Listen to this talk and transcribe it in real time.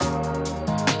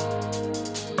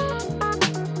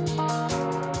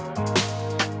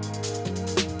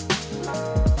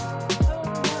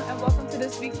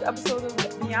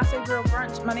Beyhive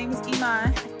Brunch. My name is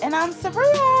Iman. And I'm Sabrina.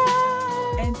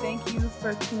 And thank you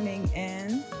for tuning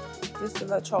in. Just to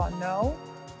let y'all know,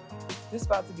 this is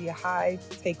about to be a Hive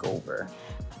takeover.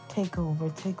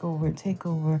 Takeover.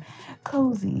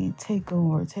 Cozy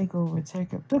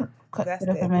takeover. Cut That's it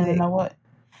up that a minute, big. you know what?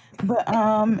 But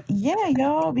yeah,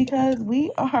 y'all, because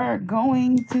we are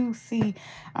going to see.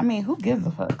 I mean, who gives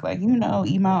a fuck? Like,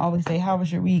 Iman always say, "How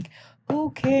was your week?"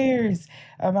 Who cares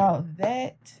about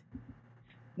that?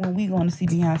 When we going to see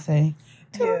Beyonce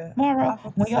tomorrow,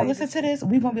 when y'all listen to this,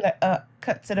 we gonna be like,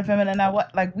 cut to the feminine. Now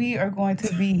what? Like, we are going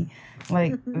to be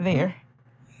like there.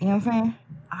 You know what I'm saying?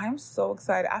 I'm so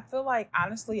excited. I feel like,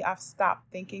 honestly, I've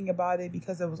stopped thinking about it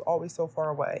because it was always so far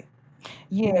away.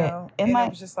 Yeah. And like, it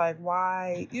was just like,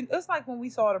 why? It's like when we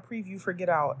saw the preview for Get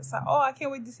Out. It's like, oh, I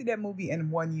can't wait to see that movie in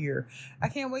 1 year. I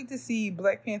can't wait to see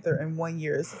Black Panther in 1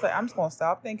 year. It's just like, I'm just going to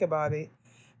stop thinking about it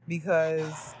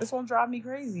because it's going to drive me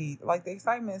crazy. Like, the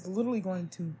excitement is literally going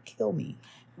to kill me.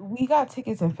 We got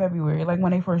tickets in February, like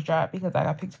when they first dropped, because I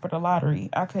got picked for the lottery.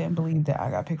 I couldn't believe that I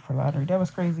got picked for the lottery. That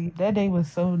was crazy. That day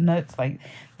was so nuts. Like,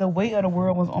 the weight of the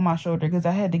world was on my shoulder because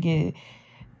I had to get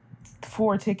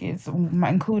 4 tickets,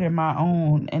 including my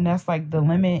own, and that's like the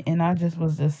limit. And I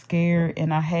was just scared,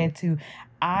 and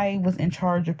I was in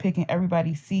charge of picking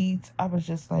everybody's seats. I was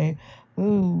just like,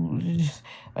 ooh,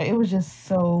 it was just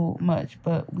so much.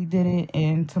 But we did it,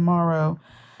 and tomorrow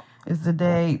is the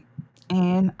day.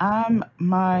 And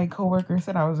my coworker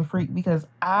said I was a freak because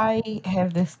I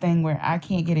have this thing where I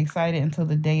can't get excited until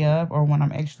the day of or when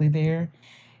I'm actually there.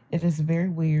 It is very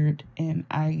weird, and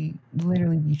I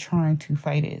literally be trying to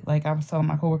fight it. Like I was telling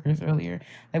my coworkers earlier,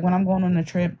 like when I'm going on a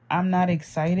trip, I'm not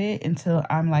excited until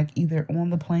I'm like either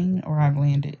on the plane or I've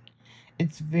landed.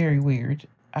 It's very weird.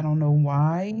 I don't know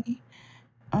why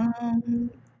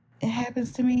it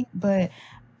happens to me, but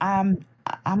I'm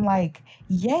like,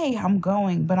 yay, I'm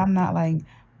going, but I'm not like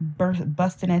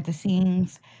busting at the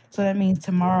seams. So that means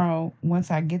tomorrow,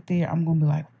 once I get there, I'm gonna be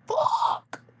like,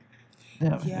 fuck.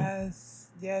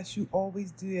 Yes, you always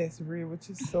do that, Sabrina,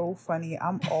 which is so funny.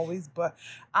 I'm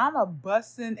a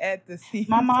busting at the seams.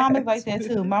 My mom is like that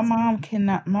too. My mom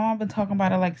been talking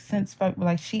about it like since,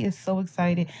 like she is so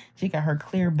excited. She got her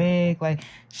clear bag. Like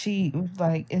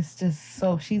it's just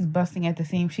so, she's busting at the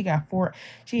seams. She had 4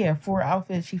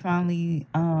 outfits. She finally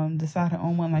decided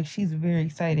on one. Like, she's very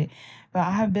excited. But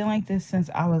I have been like this since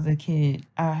I was a kid.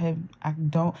 I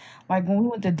don't, like when we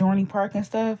went to Dorney Park and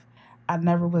stuff, I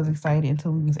never was excited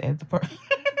until we was at the park.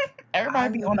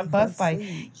 Everybody be on the bus like,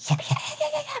 yeah.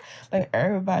 Like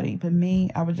everybody, but me,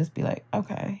 I would just be like,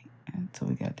 okay, until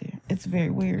we got there. It's very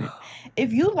weird.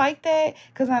 If you like that,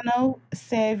 because I know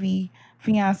Savvy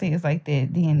fiance is like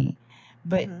that, Danny,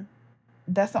 but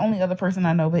that's the only other person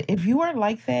I know. But if you are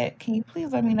like that, can you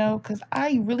please let me know? Because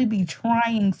I really be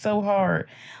trying so hard.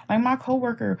 Like, my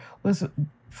coworker was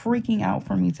freaking out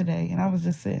for me today, and I was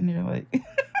just sitting there like...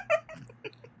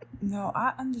 No,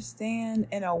 I understand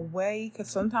in a way, because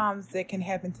sometimes that can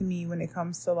happen to me when it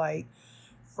comes to like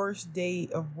first day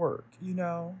of work,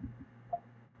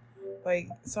 Like,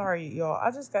 sorry, y'all, I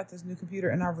just got this new computer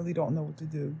and I really don't know what to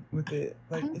do with it.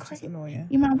 Like, it's just annoying.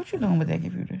 Iman, what you doing with that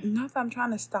computer? Nothing. I'm trying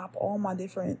to stop all my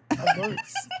different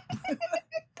alerts.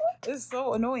 It's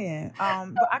so annoying.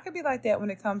 But I could be like that when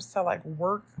it comes to like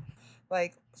work.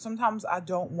 Like, sometimes I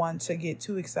don't want to get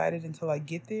too excited until I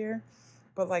get there.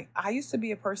 But, like, I used to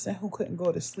be a person who couldn't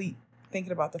go to sleep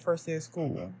thinking about the first day of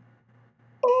school.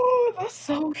 Oh, that's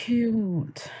so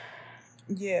cute.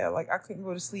 Yeah, like, I couldn't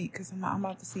go to sleep because I'm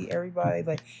about to see everybody.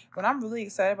 Like, when I'm really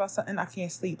excited about something, I can't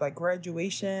sleep. Like,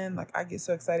 graduation, like, I get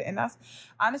so excited. And that's,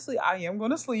 honestly, I am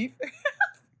going to sleep.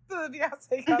 The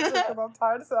Beyonce concert because I'm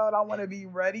tired as hell and I want to be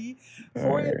ready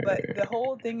for it. But the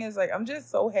whole thing is, like, I'm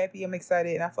just so happy. I'm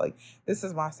excited. And I feel like this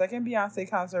is my second Beyonce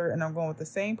concert and I'm going with the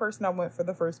same person I went for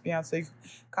the first Beyonce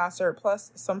concert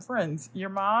plus some friends. Your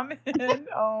mom and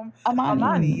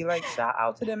Amani. Like, shout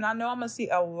out to them. And I know I'm going to see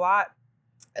a lot.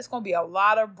 It's going to be a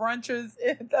lot of brunches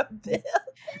in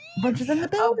the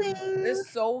building. There's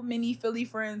so many Philly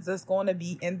friends that's going to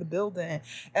be in the building.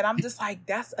 And I'm just like,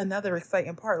 that's another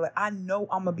exciting part. Like, I know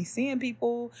I'm going to be seeing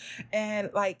people. And,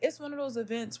 like, it's one of those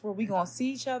events where we going to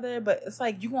see each other. But it's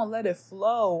like, you going to let it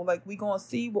flow. Like, we going to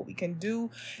see what we can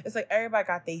do. It's like everybody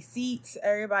got their seats.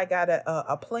 Everybody got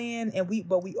a plan.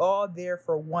 But we all there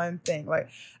for one thing. Like,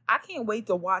 I can't wait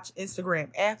to watch Instagram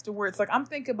afterwards. Like, I'm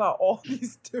thinking about all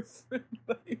these different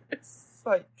layers.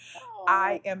 Like,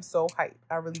 I am so hyped.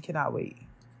 I really cannot wait.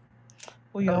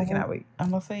 Well, I really cannot wait.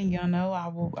 I'm gonna say, y'all know, I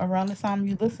will, around the time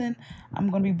you listen, I'm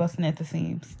gonna be busting at the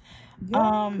seams.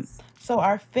 Yes. So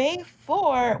our fave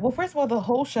 4, well, first of all, the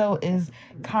whole show is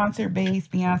concert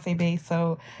based, Beyonce based.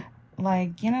 So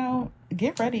Like,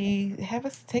 get ready,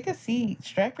 take a seat,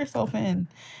 strap yourself in.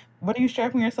 What are you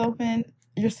strapping yourself in?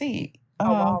 Your seat. A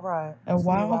wild ride. A It's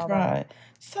gonna be a wild wild ride. ride.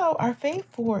 So our fave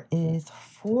four is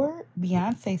 4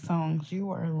 Beyonce songs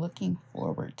you are looking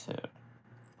forward to.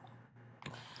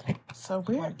 So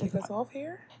Want to kick us off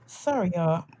here? Sorry,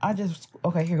 y'all.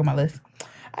 Okay, here go my list.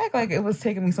 I act like it was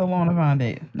taking me so long to find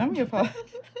it. Let me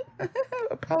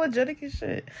apologetic as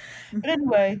shit. But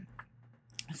anyway,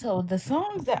 so the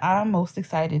songs that I'm most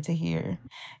excited to hear,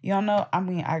 y'all know,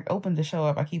 I opened the show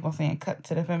up. I keep on saying cut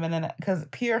to the feminine because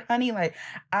Pure Honey, like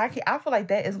I feel like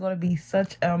that is going to be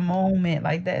such a moment.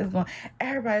 Like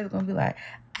everybody's going to be like,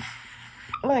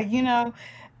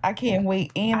 I can't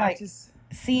wait. And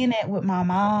seeing it with my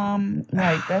mom,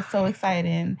 like that's so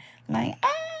exciting. Like,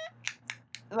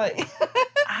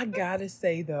 I gotta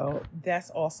say though, that's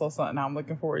also something I'm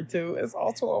looking forward to. It's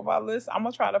also on my list. I'm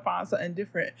gonna try to find something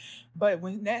different. But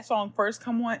when that song first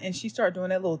come on and she started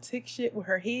doing that little tick shit with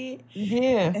her head,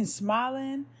 and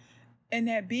smiling in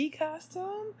that bee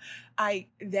costume,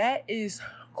 that is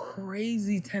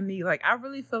crazy to me. Like I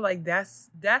really feel like that's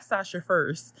Sasha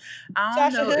first. I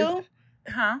don't know.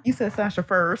 Huh? You said Sasha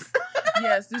first.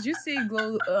 Yes. Did you see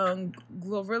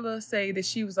Glorilla say that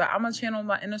she was like, I'm gonna channel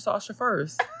my inner Sasha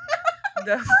first?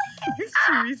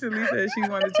 She recently said she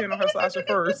wanted to channel her Sasha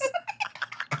first.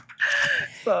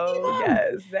 So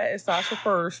yes, that is Sasha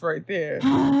first right there.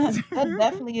 That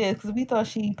definitely is, because we thought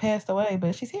she passed away,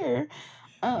 but she's here.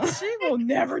 She will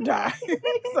never die.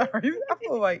 Sorry. I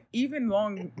feel like even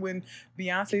long when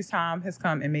Beyonce's time has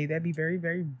come, and may that be very,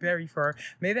 very, very far.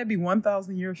 May that be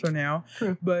 1,000 years from now.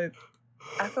 True. But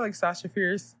I feel like Sasha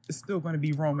Fierce is still going to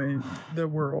be roaming the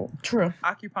world. True.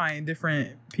 Occupying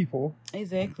different people.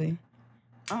 Exactly.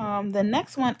 The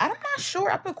next one, I'm not sure.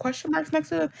 I put question marks next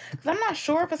to it because I'm not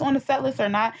sure if it's on the set list or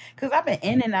not. Because I've been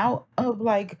in and out of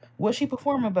like what she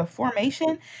performing, but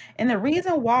Formation. And the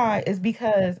reason why is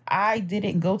because I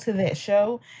didn't go to that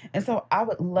show, and so I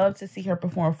would love to see her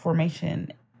perform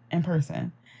Formation in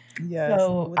person. Yes,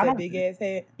 so with that big ass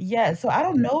head. Yeah, so I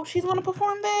don't know if she's gonna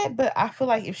perform that, but I feel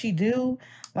like if she do,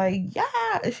 like, yeah,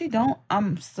 if she don't,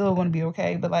 I'm still gonna be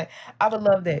okay. But like, I would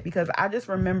love that because I just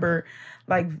remember,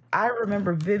 I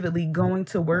remember vividly going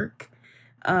to work,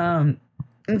 and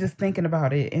just thinking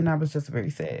about it, and I was just very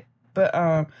sad.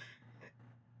 But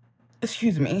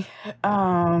excuse me,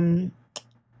 sorry,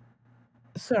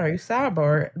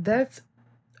 sidebar. That's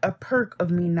a perk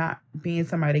of me not being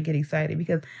somebody to get excited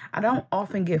because I don't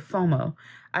often get FOMO.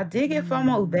 I did get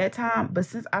FOMO that time, but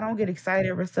since I don't get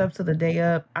excited for stuff till the day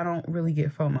up, I don't really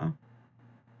get FOMO.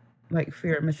 Like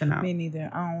fear of missing out. Me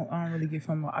neither. I don't really get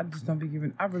FOMO. I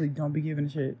really don't be giving a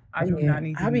shit. I do not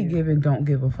need to. I be giving don't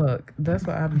give a fuck. That's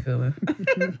what I be feeling.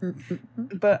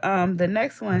 But the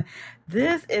next one,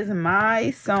 this is my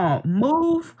song.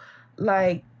 Move.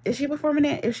 Like, is she performing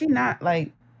it? If she not,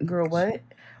 like, girl, what?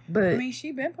 But I mean,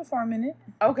 she been performing it.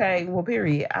 Okay, well,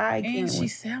 period. And she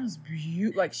sounds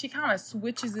beautiful. Like she kind of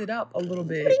switches it up a little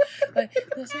bit. Like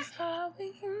this is how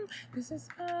we.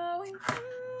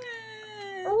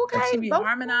 Okay. Like she be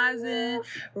harmonizing,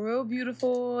 real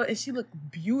beautiful, and she look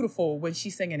beautiful when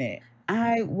she's singing it.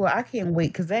 I can't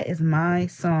wait because that is my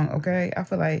song. Okay, I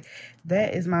feel like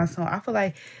that is my song. I feel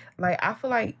like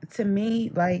to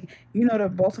me, like,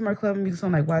 the Baltimore Club music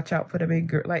song, like "Watch Out for the Big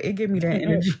Girl." Like it give me that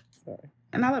energy.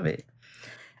 And I love it.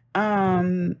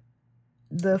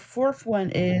 The fourth one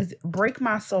is "Break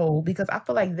My Soul" because I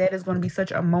feel like that is going to be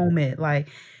such a moment. Like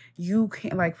you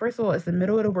can't, like, first of all, it's the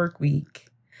middle of the work week.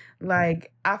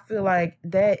 Like I feel like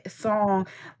that song,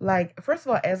 like, first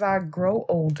of all, as I grow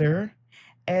older,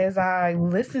 as I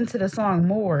listen to the song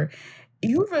more,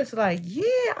 you just like, yeah,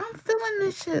 I'm feeling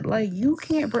this shit. Like you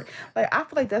can't break. Like I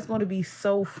feel like that's going to be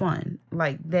so fun.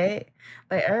 Like that.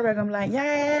 Like everybody gonna be like,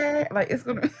 yeah. Like it's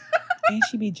gonna. And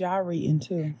she be gyrating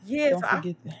too. Yeah, don't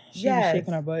forget she be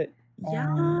shaking her butt.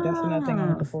 Yeah, that's another thing I'm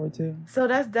looking forward to. So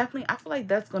that's definitely, I feel like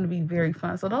that's going to be very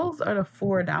fun. So those are the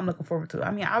 4 that I'm looking forward to.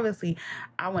 I mean, obviously,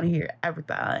 I want to hear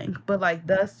everything, but like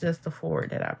that's just the 4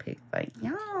 that I picked. Like,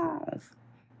 yes,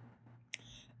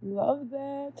 love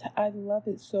that. I love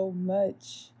it so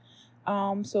much.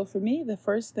 So for me, the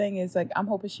first thing is like I'm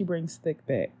hoping she brings Thick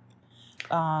back.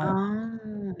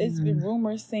 It's been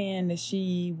rumors saying that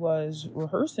she was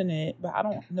rehearsing it, but I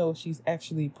don't know if she's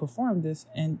actually performed this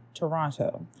in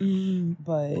Toronto.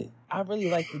 But I really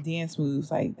like the dance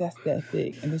moves. Like that's that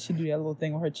thick, and then she do that little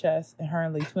thing with her chest, and her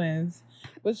and Lay Twins,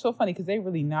 which is so funny because they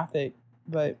really not thick,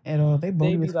 but at all. They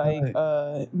be like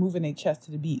moving their chest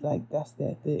to the beat. Like that's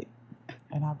that thick.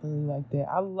 And I really like that.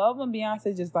 I love when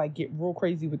Beyonce just like get real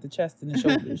crazy with the chest and the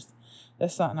shoulders.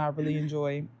 That's something I really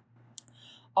enjoy.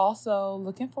 Also,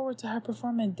 looking forward to her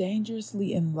performing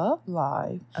Dangerously in Love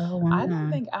live. Oh, wow. I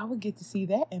don't think I would get to see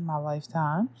that in my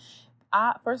lifetime.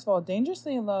 First of all,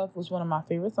 Dangerously in Love was one of my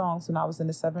favorite songs when I was in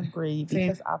the 7th grade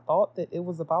because I thought that it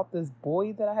was about this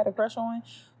boy that I had a crush on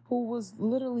who was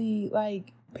literally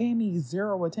like paying me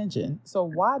zero attention. So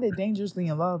why did Dangerously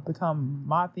in Love become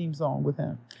my theme song with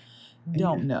him?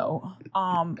 Don't know.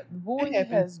 The boy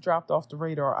has dropped off the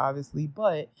radar, obviously,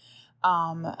 but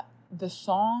the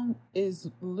song is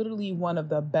literally one of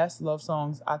the best love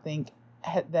songs I think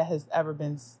that has ever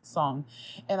been sung,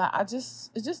 and it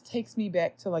just takes me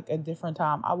back to like a different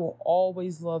time. I will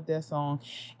always love that song,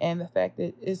 and the fact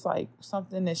that it's like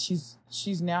something that she's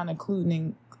now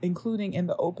including in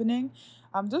the opening.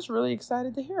 I'm just really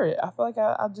excited to hear it. I feel like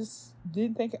I just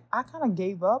didn't think, I kind of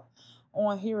gave up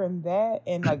on hearing that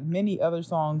and like many other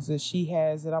songs that she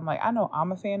has that I'm like, I know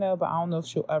I'm a fan of, but I don't know if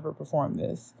she'll ever perform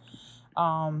this.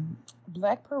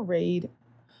 Black Parade,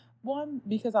 one,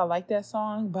 because I like that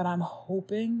song, but I'm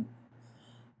hoping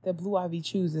that Blue Ivy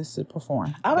chooses to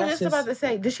perform. I was just about to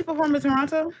say, did she perform in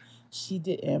Toronto? She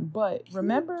didn't, but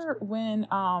remember when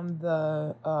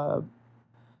the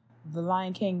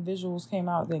Lion King visuals came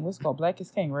out, then what's it called, Black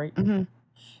is King, right? Mm-hmm.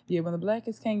 Yeah, when the Black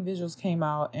is King visuals came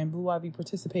out and Blue Ivy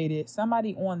participated,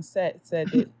 somebody on set said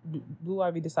that Blue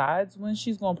Ivy decides when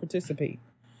she's going to participate.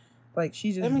 Like,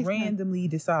 she just randomly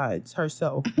decides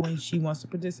herself when she wants to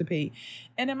participate.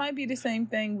 And it might be the same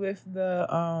thing with the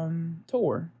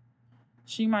tour.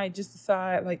 She might just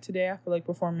decide, like, today I feel like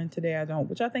performing, today I don't.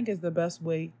 Which I think is the best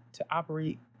way to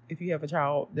operate if you have a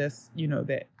child that's,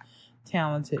 that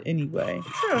talented anyway.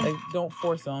 Sure. Like, don't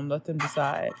force them. Let them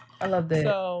decide. I love that.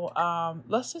 So,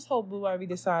 let's just hope Blue Ivy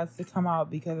decides to come out,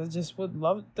 because I just would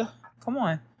love to. Come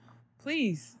on.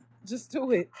 Please. Just do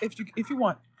it if you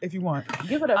want.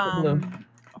 Give it up for Blue.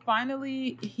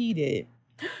 Finally, Heated.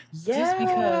 Yes. Just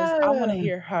because I want to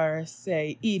hear her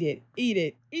say, eat it, eat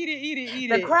it, eat it, eat it, eat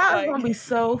it. The crowd is going to be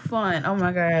so fun. Oh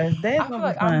my gosh. That's I feel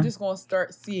like I'm just going to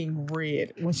start seeing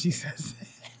red when she says it.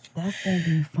 That's going to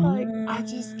be fun. Like, I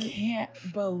just can't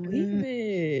believe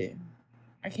it.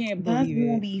 I can't believe it. That's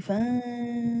gonna be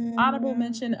fun. Honorable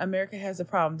mention, America Has a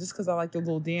Problem, just because I like the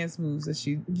little dance moves that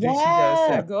she does.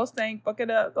 So, go Stank, fuck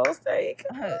it up, go Stank.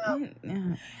 I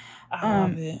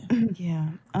love it. Yeah.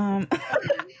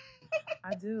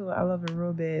 I do. I love it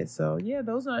real bad. So yeah,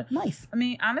 those are nice. I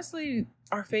mean, honestly,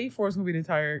 our fave 4 is gonna be the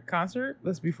entire concert.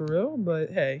 Let's be for real. But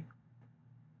hey,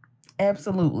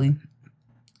 absolutely,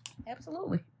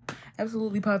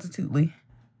 positively.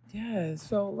 Yeah.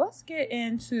 So let's get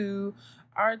into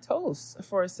our toast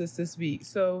for us this week.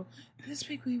 So this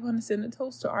week we want to send a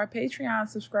toast to our Patreon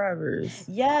subscribers.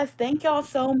 Yes, thank y'all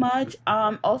so much.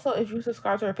 Also, if you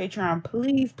subscribe to our Patreon,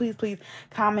 please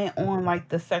comment on like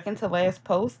the second to last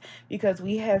post, because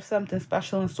we have something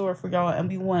special in store for y'all, and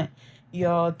we want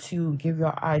y'all to give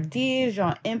your ideas,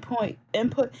 y'all input,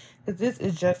 because this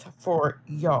is just for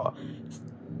y'all.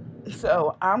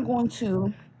 So I'm going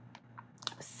to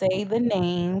say the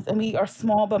names, and we are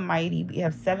small but mighty. We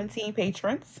have 17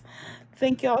 patrons.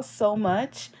 Thank y'all so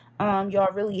much.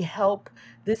 Y'all really help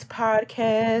this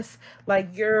podcast.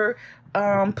 Like, your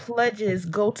pledges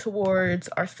go towards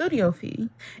our studio fee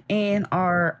and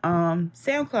our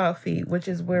SoundCloud fee, which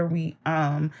is where we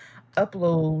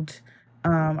upload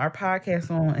our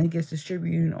podcast on, and it gets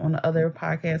distributed on the other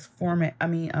podcast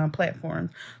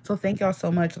platforms. So thank y'all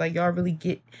so much. Like, y'all really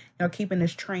y'all keeping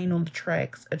this train on the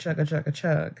tracks a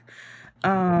chug.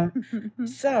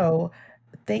 So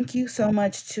thank you so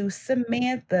much to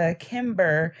Samantha,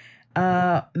 Kimber,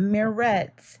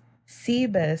 Mirette,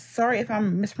 Sebas, sorry if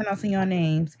I'm mispronouncing your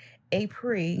names,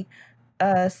 Apri,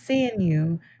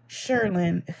 Sanu,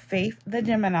 Sherlyn, Faith the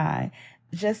Gemini,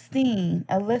 Justine,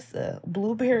 Alyssa,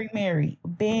 Blueberry Mary,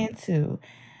 Bantu,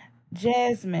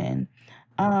 Jasmine,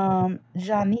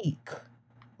 Janique,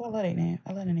 I love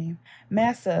that name,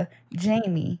 Massa,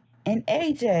 Jamie, and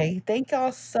AJ. Thank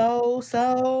y'all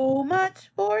so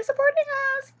much for supporting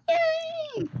us.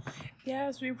 Yay!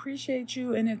 Yes, we appreciate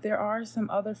you. And if there are some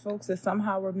other folks that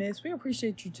somehow were missed, we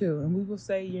appreciate you too. And we will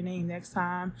say your name next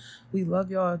time. We love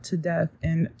y'all to death.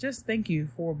 And just thank you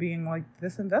for being like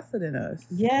this invested in us.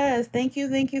 Yes, thank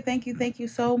you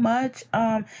so much.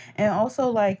 And also,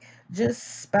 like,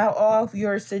 just spout off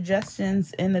your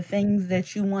suggestions and the things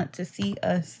that you want to see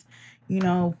us,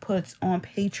 put on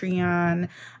Patreon.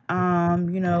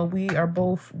 We are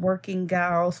both working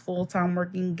gals, full-time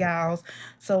working gals,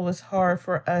 so it's hard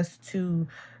for us to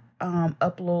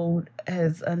upload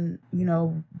as a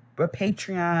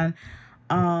Patreon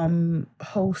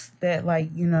host that, like,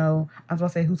 I was gonna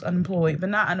say who's unemployed, but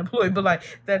not unemployed, but like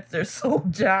that's their sole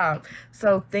job.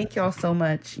 So thank y'all so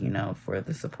much, for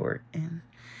the support, and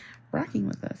rocking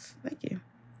with us. Thank you.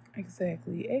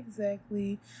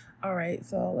 Exactly. All right,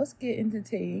 so let's get into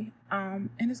tea. And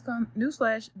it's going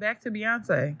newsflash back to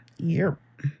Beyonce. Yep.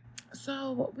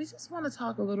 So we just want to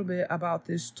talk a little bit about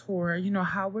this tour, you know,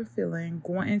 how we're feeling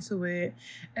going into it.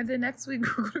 And then next week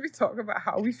we're going to be talking about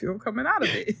how we feel coming out of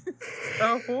it.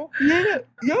 So yeah,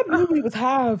 y'all knew we was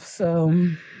Hive, so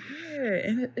yeah,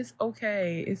 and it's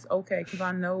okay. It's okay because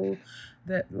I know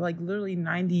that like literally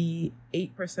 98%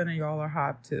 of y'all are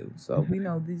Hive too. So we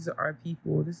know these are our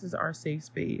people. This is our safe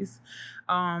space.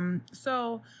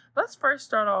 So let's first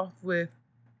start off with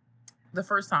the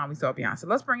first time we saw Beyonce.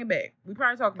 Let's bring it back. We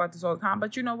probably talk about this all the time,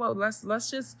 but you know what? Let's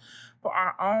just, for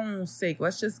our own sake,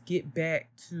 let's just get back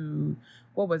to,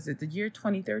 what was it, the year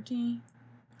 2013?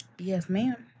 yes,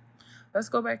 ma'am. Let's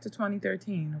go back to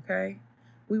 2013, okay?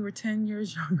 We were 10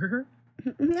 years younger.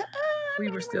 We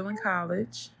were still in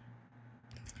college.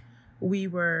 We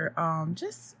were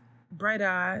just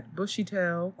bright-eyed,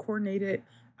 bushy-tailed, coordinated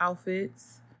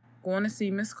outfits, going to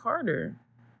see Miss Carter.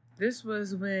 This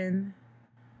was when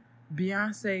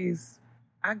Beyonce's,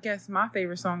 I guess my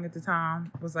favorite song at the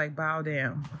time was like Bow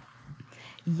Down.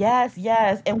 Yes.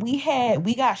 And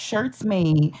we got shirts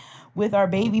made with our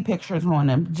baby pictures on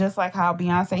them, just like how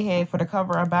Beyonce had for the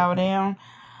cover of Bow Down.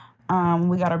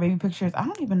 We got our baby pictures. I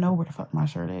don't even know where the fuck my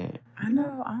shirt is. I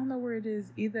don't know where it is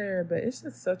either, but it's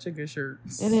just such a good shirt.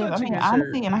 It is. I mean,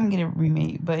 honestly, and I can get it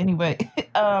remade. But anyway,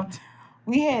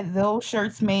 we had those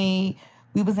shirts made.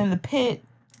 We was in the pit.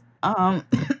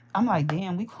 I'm like,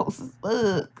 damn, we close as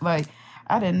fuck. Like,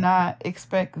 I did not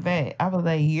expect that. I was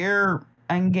like, you're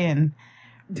again.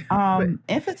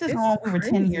 Emphasis on we were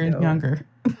 10 years younger.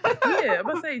 Yeah, I'm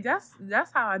gonna say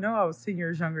that's how I know I was 10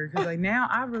 years younger, because like now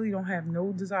I really don't have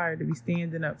no desire to be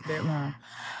standing up for that long,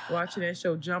 watching that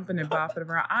show, jumping and bopping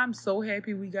around. I'm so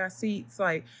happy we got seats.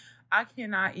 Like, I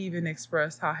cannot even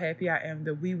express how happy I am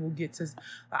that we will get to.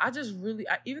 I just really,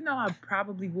 even though I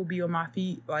probably will be on my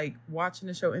feet, like watching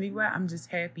the show anyway, I'm just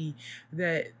happy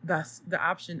that the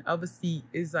option of a seat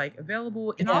is like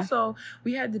available. And also,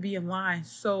 we had to be in line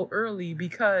so early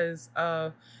because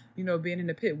of, you know, being in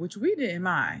the pit, which we didn't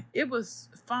mind. It was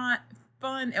fun.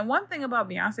 And one thing about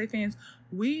Beyonce fans,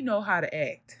 we know how to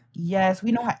act. Yes,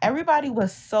 we know how. Everybody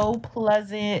was so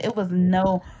pleasant. It was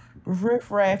no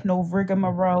riffraff, no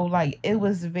rigmarole. Like, it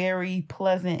was very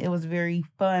pleasant. It was very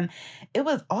fun. It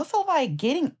was also like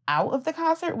getting out of the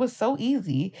concert was so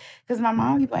easy, because my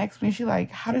mom people asked me, she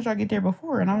like, how did y'all get there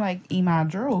before? And I'm like, Iman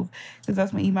drove, because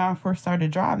that's when Iman first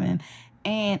started driving.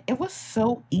 And it was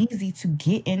so easy to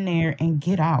get in there and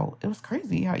get out. It was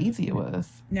crazy how easy it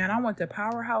was. Now, and I went to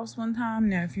Powerhouse one time.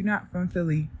 Now, if you're not from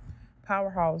Philly,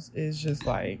 Powerhouse is just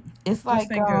like, it's like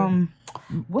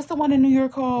what's the one in New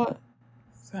York called?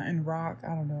 Something Rock. I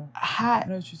don't know. Hot. I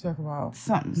know what you're talking about.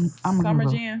 Something. Summer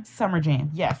Jam. Summer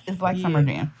Jam. Yes, it's like Summer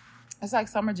Jam. It's like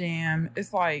Summer Jam.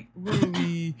 It's like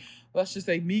literally, let's just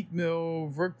say Meek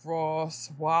Mill, Rick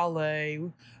Ross,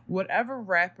 Wale, whatever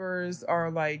rappers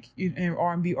are like, and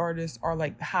R&B artists are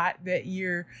like hot that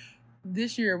year.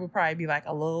 This year would probably be like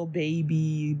a Lil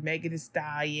Baby, Megan Thee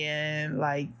Stallion,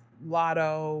 like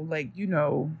Lotto, like, you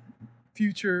know,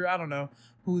 Future. I don't know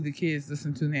who the kids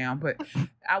listen to now, but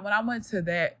when I went to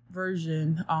that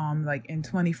version, like in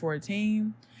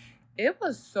 2014. It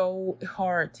was so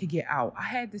hard to get out. I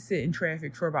had to sit in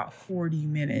traffic for about 40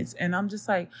 minutes. And I'm just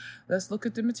like, let's look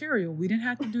at the material. We didn't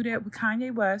have to do that with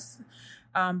Kanye West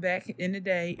back in the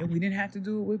day. And we didn't have to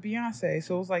do it with Beyonce.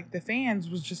 So it was like the fans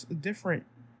was just different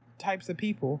types of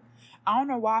people. I don't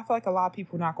know why. I feel like a lot of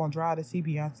people not going to drive to see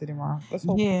Beyonce tomorrow. Let's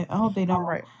hope. Yeah, I hope they don't. All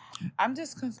right. I'm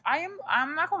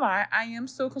not gonna lie, I am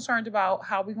still concerned about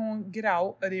how we gonna get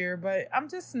out of there, but I'm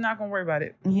just not gonna worry about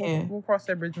it. Yeah, we'll cross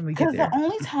that bridge when we get there. Because the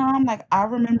only time, like, I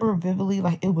remember vividly,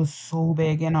 like, it was so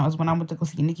big, and was when I went to go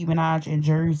see Nicki Minaj in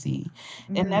Jersey.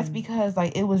 And that's because,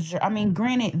 like, it was, I mean,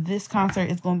 granted, this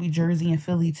concert is gonna be Jersey and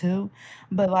Philly too,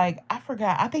 but like, I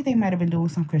forgot, I think they might have been doing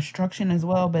some construction as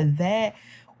well, but that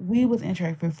we was in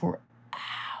traffic for hours.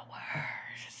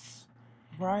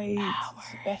 Right.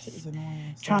 That shit is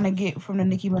annoying. Trying to get from the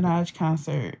Nicki Minaj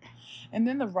concert. And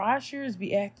then the ride shares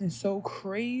be acting so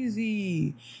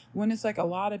crazy when it's like a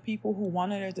lot of people who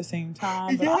want it at the same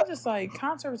time. But I'm just like,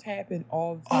 concerts happen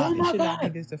all the time. It should not be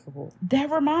this difficult. That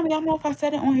remind me, I don't know if I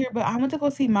said it on here, but I went to go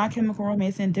see My Chemical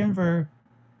Romance in Denver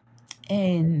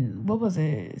in, what was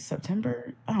it,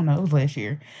 September? I don't know, it was last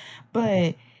year.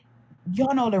 But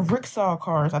y'all know the rickshaw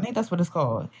cars, I think that's what it's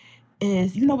called.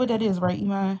 Is, you know what that is, right,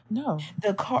 Iman? No.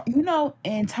 The car, you know,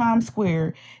 in Times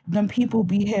Square, them people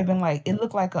be having like, it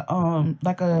look like a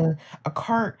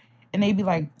cart, and they be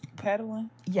like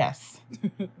pedaling. Yes.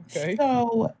 Okay.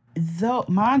 So,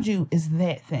 mind you, is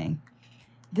that thing.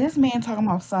 This man talking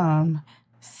about some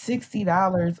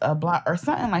 $60 a block or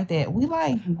something like that. We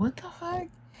like, what the fuck?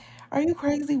 Are you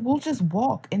crazy? We'll just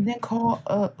walk and then call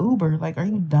a Uber. Like, are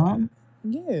you dumb?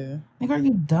 Yeah. Like, are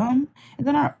you dumb? And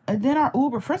then our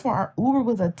Uber. First of all, our Uber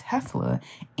was a Tesla,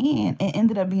 and it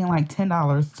ended up being like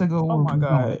 $10 to go Oh where my we was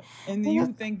going. God. And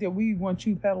you think that we want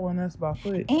you peddling us by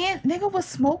foot? And nigga was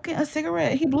smoking a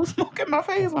cigarette. He blew smoke in my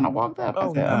face when I walked up.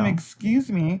 Oh I said, no. excuse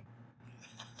me,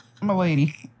 my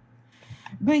lady.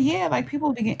 But yeah, like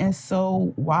people be getting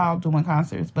so wild doing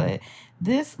concerts. But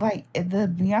this, like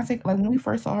the Beyonce, like when we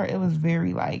first saw her, it was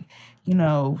very like,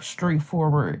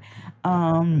 straightforward.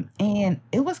 And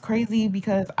it was crazy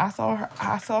because I saw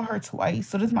her twice.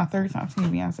 So this is my third time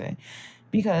seeing Beyonce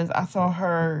because I saw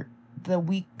her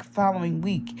the following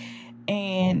week.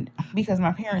 And because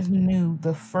my parents knew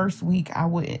the first week I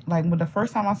would like when the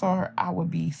first time I saw her, I would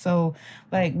be so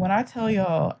like when I tell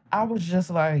y'all, I was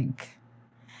just like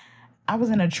I was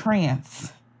in a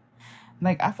trance.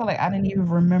 Like I feel like I didn't even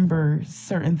remember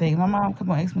certain things. My mom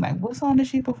come on ask me like, "What song did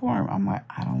she perform?" I'm like,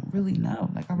 I don't really know.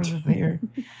 Like I was just there.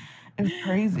 It was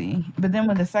crazy. But then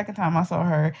when the second time I saw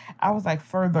her, I was like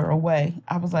further away.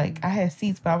 I was like I had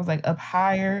seats, but I was like up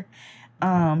higher.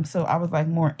 So I was like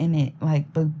more in it.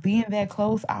 Like, but being that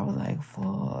close, I was like,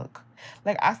 fuck.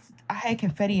 Like I had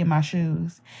confetti in my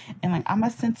shoes, and like I'm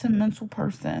a sentimental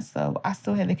person, so I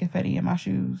still had the confetti in my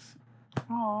shoes.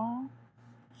 Aw.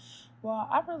 Well,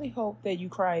 I really hope that you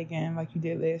cry again like you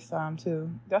did last time too.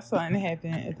 That's something that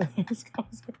happened at the first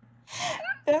concert.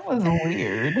 That was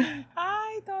weird.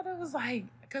 I thought it was like,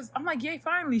 because I'm like, yay,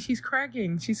 finally, she's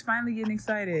cracking. She's finally getting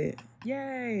excited.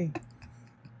 Yay.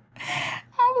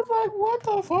 I was like, what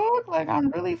the fuck? Like, I'm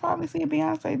really finally seeing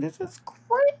Beyonce. This is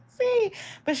crazy.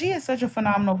 But she is such a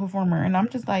phenomenal performer. And I'm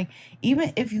just like,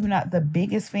 even if you're not the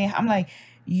biggest fan, I'm like,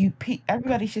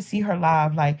 everybody should see her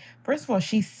live. Like, first of all,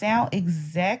 she sound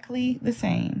exactly the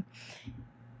same.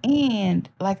 And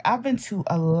like I've been to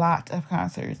a lot of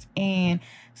concerts, and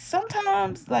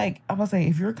sometimes like I was say,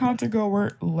 if you're a concert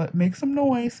goer, make some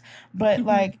noise. But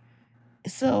like,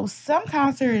 so some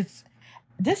concerts,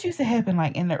 this used to happen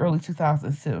like in the early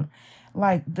 2000s too.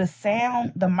 Like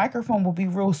the microphone will be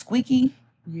real squeaky.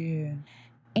 Yeah.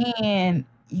 And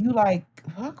you like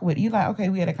fuck with you like okay,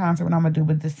 we had a concert, what I'm gonna do,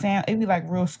 but the sound it'd be like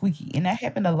real squeaky, and that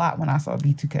happened a lot when I saw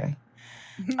B2K.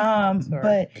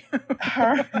 But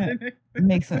her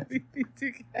makes sense.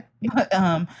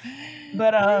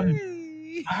 But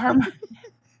her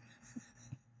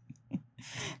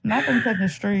not them touching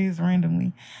strays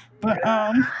randomly, but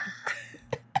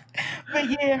but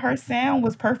yeah, her sound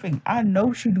was perfect. I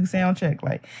know she do sound check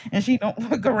like, and she don't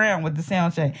fuck around with the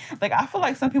sound check. Like I feel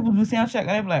like some people do sound check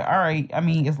and they be like, all right, I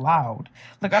mean it's loud.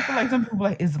 Like I feel like some people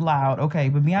like it's loud, okay,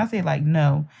 but Beyonce like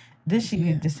no. This she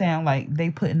need to sound like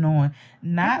they putting on.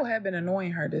 Not people have been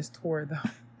annoying her this tour though.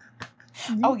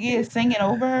 Oh yeah, singing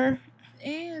over her.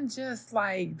 And just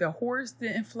like the horse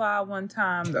didn't fly one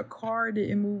time, the car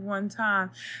didn't move one time,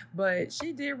 but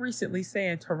she did recently say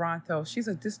in Toronto, she's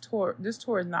like, this tour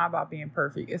is not about being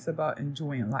perfect. It's about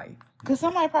enjoying life. Because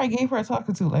somebody probably gave her a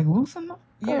talking to, like loosen up.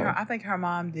 Yeah, I think her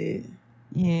mom did.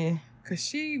 Yeah. Because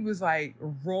she was like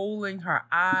rolling her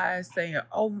eyes, saying,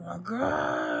 oh my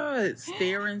God,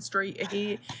 staring straight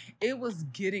ahead. It was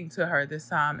getting to her this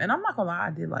time. And I'm not going to lie, I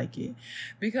did like it.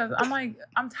 Because I'm like,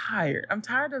 I'm tired. I'm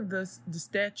tired of the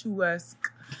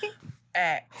statuesque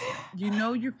act. You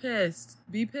know you're pissed.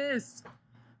 Be pissed.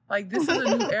 Like, this is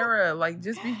a new era. Like,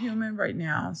 just be human right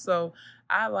now. So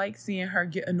I like seeing her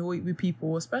get annoyed with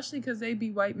people, especially because they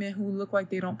be white men who look like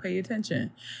they don't pay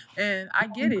attention. And I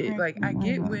get it. Like, I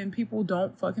get when people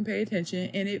don't fucking pay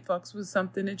attention and it fucks with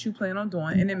something that you plan on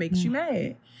doing and it makes you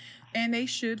mad. And they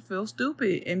should feel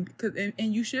stupid.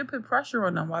 And you should put pressure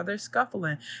on them while they're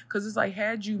scuffling. Because it's like,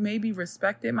 had you maybe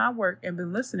respected my work and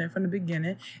been listening from the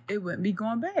beginning, it wouldn't be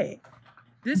going bad.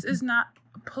 This is not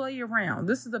play around.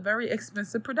 This is a very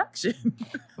expensive production.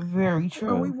 Very true.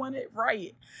 And we want it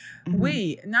right.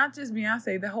 We, not just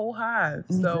Beyonce, the whole Hive.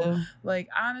 So, like,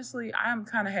 honestly, I am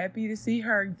kind of happy to see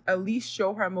her at least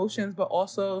show her emotions, but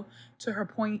also, to her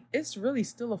point, it's really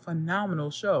still a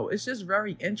phenomenal show. It's just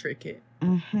very intricate.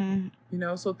 You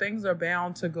know, so things are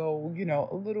bound to go, you know,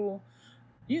 a little,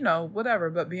 you know, whatever.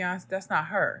 But Beyonce, that's not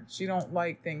her. She don't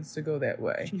like things to go that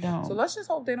way. She don't. So let's just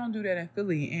hope they don't do that in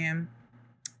Philly. And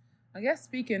I guess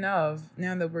speaking of,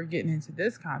 now that we're getting into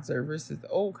this concert versus the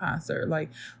old concert, like,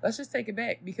 let's just take it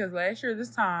back. Because last year, this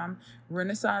time,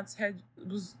 Renaissance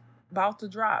was about to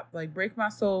drop. Like, Break My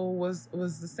Soul was the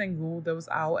single that was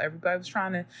out. Everybody was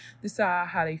trying to decide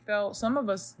how they felt. Some of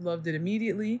us loved it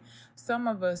immediately. Some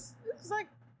of us, it was like,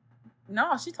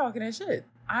 No, she talking that shit.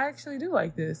 I actually do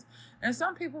like this. And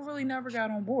some people really never got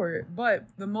on board. But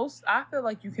the most, I feel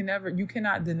like you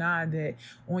cannot deny that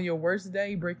on your worst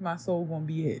day, Break My Soul gonna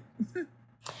be it.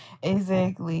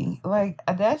 Exactly. Like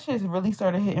that shit really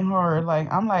started hitting hard.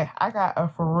 Like I'm like I got a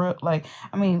for real. Like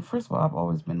I mean, first of all, I've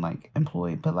always been like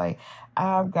employed, but like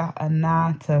I've got a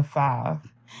 9 to 5,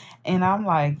 and I'm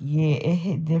like, yeah, it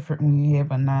hit different when you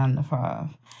have a 9 to 5,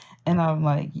 and I'm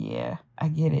like, yeah, I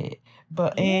get it.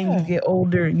 But and you Yeah. get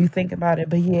older and you think about it.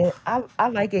 But yeah, I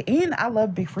like it, and I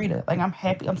love Big Frida. Like I'm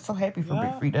happy. I'm so happy for Big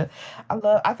Yeah. Frida.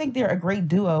 I think they're a great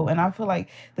duo, and I feel like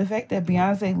the fact that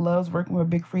Beyonce loves working with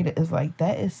Big Frida is like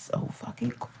that is so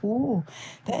fucking cool.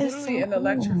 That is Literally so an cool.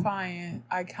 electrifying,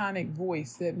 iconic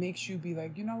voice that makes you be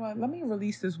like, you know what? Let me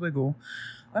release this wiggle.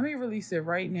 Let me release it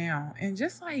right now. And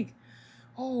just like,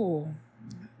 oh,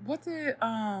 what did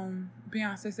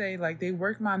Beyonce say? Like, they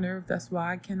work my nerve. That's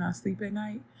why I cannot sleep at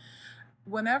night.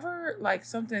 Whenever like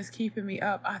something's keeping me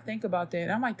up, I think about that.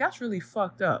 And I'm like, that's really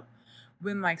fucked up.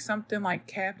 When like something like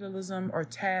capitalism or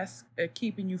tasks are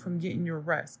keeping you from getting your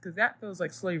rest, because that feels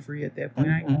like slavery at that point.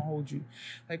 I ain't Hmm. gonna hold you.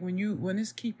 Like when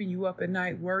it's keeping you up at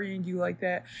night, worrying you like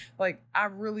that. Like I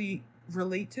really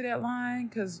relate to that line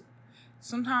because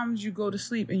sometimes you go to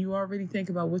sleep and you already think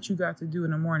about what you got to do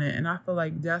in the morning, and I feel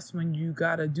like that's when you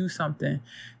gotta do something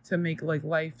to make like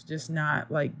life just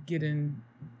not like getting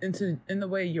in the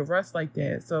way you rest like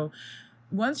that. So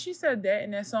once she said that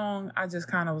in that song, I just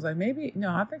kind of was like, maybe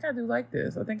no, I think I do like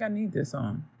this. I think I need this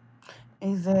song.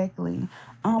 Exactly.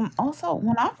 Also,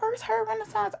 when I first heard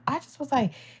Renaissance, I just was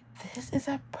like, this is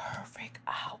a perfect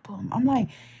album. I'm like,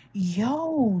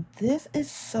 yo, this is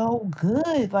so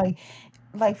good. Like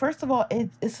first of all,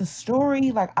 it's a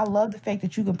story. Like I love the fact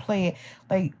that you can play it,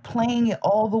 like playing it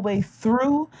all the way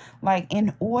through, like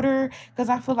in order, because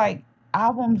I feel like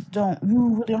albums don't you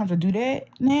really don't have to do that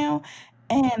now,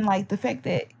 and like the fact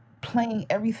that playing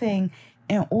everything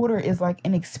in order is like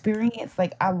an experience.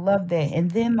 Like I love that. And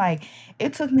then like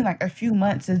it took me like a few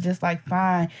months to just like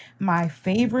find my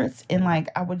favorites, and like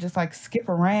I would just like skip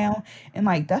around, and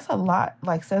like that's a lot.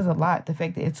 Like says a lot. The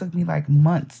fact that it took me like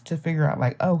months to figure out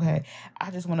like okay,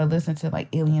 I just want to listen to like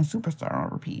Alien Superstar on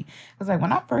repeat. Because like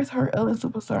when I first heard Alien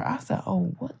Superstar, I said,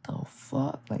 oh, what the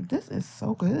fuck? Like this is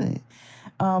so good.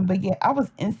 But yeah, I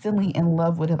was instantly in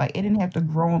love with it. Like it didn't have to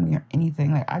grow on me or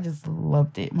anything. Like I just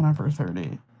loved it when I first heard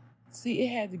it. See, it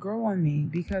had to grow on me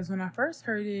because when I first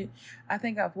heard it, I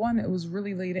think I've one, it was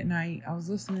really late at night. I was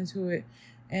listening to it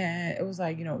and it was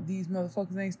like, these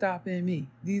motherfuckers ain't stopping me.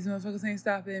 These motherfuckers ain't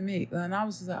stopping me. And I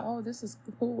was just like, oh, this is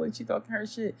cool. And she talking her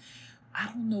shit. I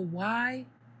don't know why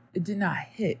it did not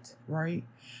hit, right?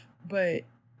 But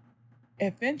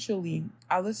eventually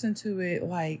I listened to it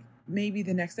like maybe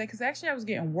the next day because actually I was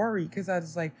getting worried because I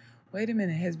was like, wait a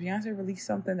minute, has Beyonce released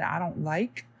something that I don't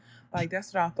like? Like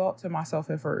that's what I thought to myself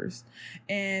at first.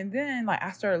 And then like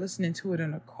I started listening to it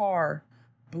in a car,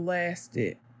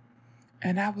 blasted.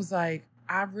 And I was like,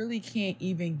 I really can't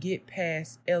even get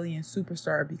past Alien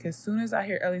Superstar because as soon as I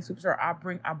hear Alien Superstar,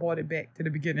 I brought it back to the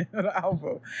beginning of the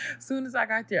album. As soon as I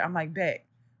got there, I'm like, back,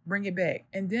 bring it back.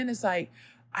 And then it's like,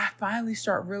 I finally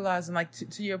start realizing, like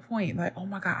to your point, like, oh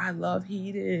my God, I love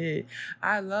Heated.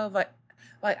 I love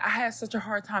like I had such a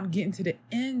hard time getting to the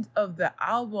end of the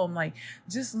album, like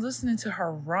just listening to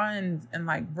her runs and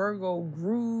like Virgo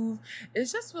Groove. It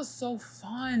just was so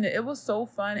fun. It was so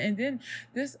fun. And then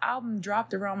this album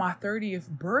dropped around my 30th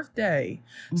birthday.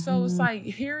 So it's Hmm. like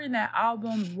hearing that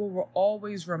album will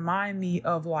always remind me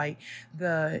of like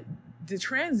the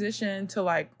transition to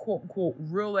like quote unquote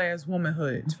real ass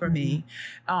womanhood for me.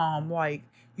 Like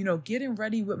getting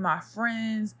ready with my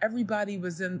friends. Everybody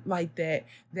was in like that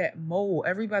mode.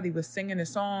 Everybody was singing a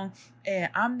song,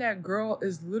 and I'm That Girl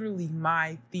is literally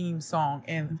my theme song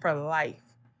and for life.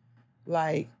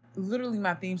 Like literally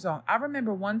my theme song. I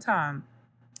remember one time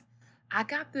I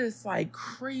got this like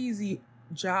crazy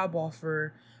job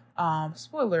offer.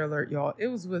 Spoiler alert, y'all. It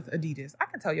was with Adidas. I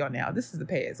can tell y'all now. This is the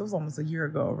past. It was almost a year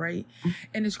ago, right?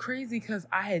 And it's crazy because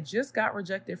I had just got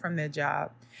rejected from that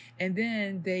job, and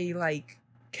then they like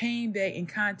came back and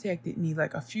contacted me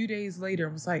like a few days later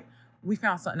and was like, "We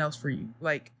found something else for you."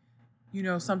 Like,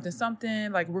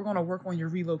 something, like we're going to work on your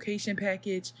relocation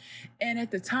package. And at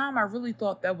the time, I really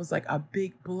thought that was like a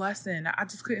big blessing. I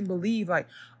just couldn't believe like,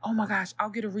 oh my gosh, I'll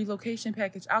get a relocation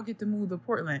package. I'll get to move to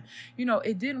Portland.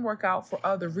 It didn't work out for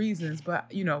other reasons, but,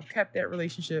 kept that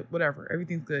relationship, whatever,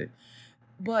 everything's good.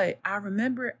 But I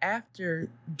remember after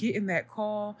getting that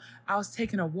call, I was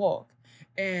taking a walk.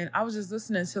 And I was just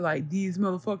listening to like, these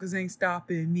motherfuckers ain't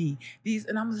stopping me.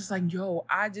 And I'm just like, yo,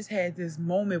 I just had this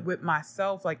moment with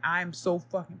myself. Like, I'm so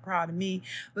fucking proud of me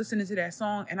listening to that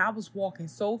song. And I was walking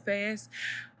so fast.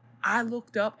 I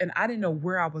looked up and I didn't know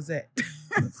where I was at.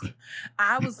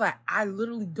 I was like, I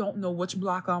literally don't know which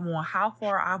block I'm on, how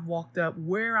far I've walked up,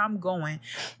 where I'm going.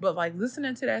 But like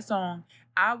listening to that song,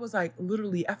 I was like,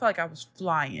 literally, I felt like I was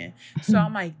flying. So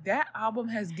I'm like, that album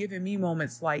has given me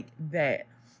moments like that.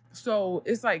 So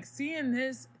it's like seeing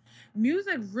this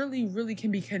music really, really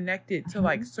can be connected to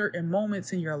like certain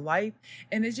moments in your life.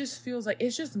 And it just feels like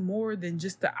it's just more than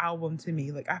just the album to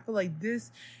me. Like, I feel like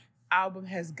this album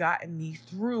has gotten me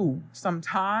through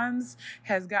sometimes,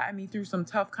 has gotten me through some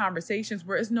tough conversations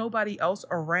where it's nobody else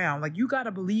around. Like, you got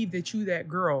to believe that you that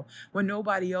girl when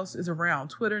nobody else is around.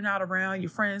 Twitter not around, your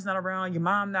friends not around, your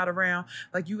mom not around.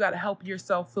 Like, you got to help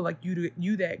yourself feel like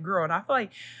you that girl. And I feel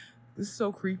like this is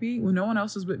so creepy. When no one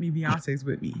else is with me, Beyonce's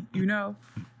with me, you know?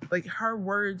 Like, her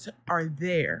words are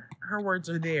there. Her words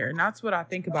are there. And that's what I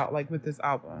think about, like, with this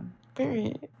album.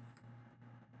 Period.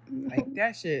 Like,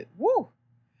 that shit, woo!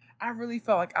 I really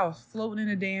felt like I was floating in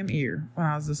a damn air when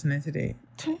I was listening to that.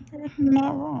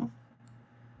 Not wrong.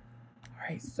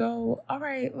 All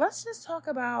right, let's just talk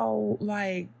about,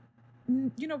 like,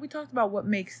 you know, we talked about what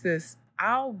makes this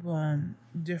album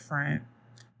different,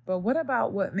 but what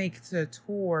about what makes a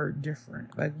tour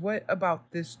different? Like, what about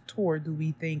this tour do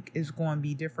we think is going to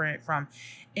be different from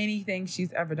anything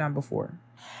she's ever done before?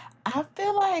 I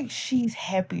feel like she's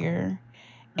happier.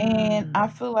 And I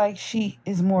feel like she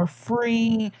is more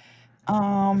free.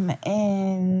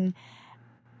 And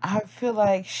I feel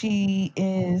like she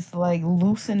is like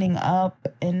loosening up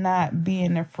and not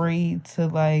being afraid to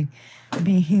like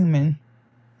be human.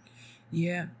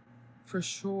 Yeah, for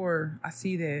sure. I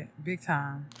see that big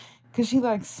time. Cause she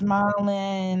like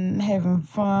smiling, having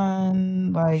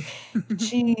fun. Like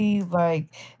she like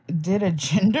did a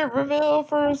gender reveal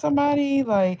for somebody.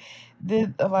 Like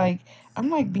I'm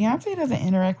like, Beyonce doesn't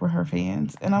interact with her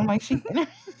fans, and I'm like, she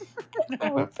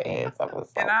interacts with fans. I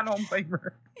was like, and I don't blame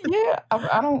her. Yeah,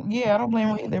 I don't. Yeah, I don't blame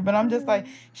her either. But I'm just like,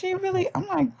 she really. I'm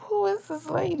like, who is this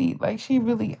lady? Like, she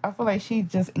really. I feel like she's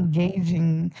just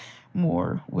engaging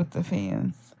more with the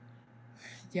fans.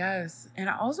 Yes. And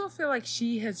I also feel like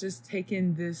she has just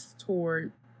taken this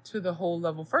tour to the whole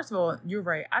level. First of all, you're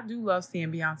right. I do love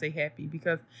seeing Beyonce happy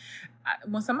because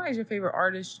when somebody's your favorite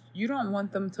artist, you don't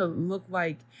want them to look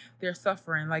like they're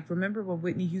suffering. Like, remember when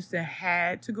Whitney Houston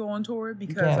had to go on tour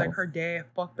because like her dad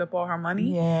fucked up all her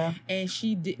money? Yeah. And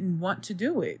she didn't want to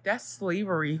do it. That's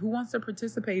slavery. Who wants to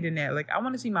participate in that? Like, I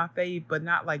want to see my fave, but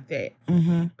not like that.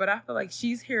 Mm-hmm. But I feel like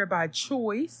she's here by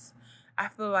choice. I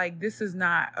feel like this is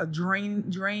not a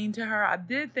drain to her. I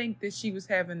did think that she was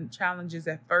having challenges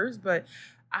at first, but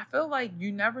I feel like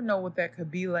you never know what that could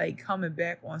be like coming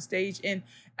back on stage. And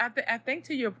I think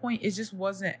to your point, it just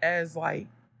wasn't as like,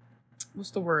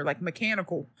 what's the word? Like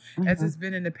mechanical as it's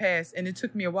been in the past. And it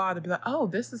took me a while to be like, oh,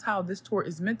 this is how this tour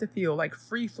is meant to feel, like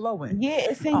free flowing.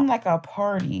 Yeah, it seemed like a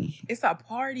party. It's a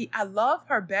party. I love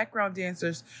her background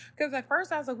dancers because at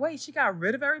first I was like, wait, she got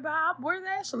rid of everybody? Where's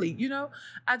Ashley? You know,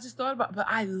 I just thought about, but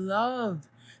I love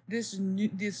this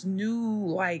new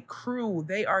like crew.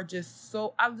 They are just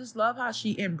so, I just love how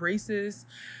she embraces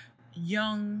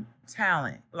young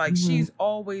talent. Like she's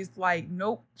always like,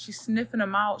 nope, she's sniffing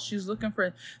them out. She's looking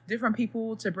for different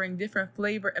people to bring different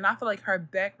flavor. And I feel like her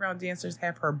background dancers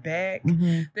have her back.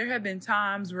 There have been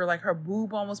times where like her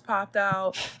boob almost popped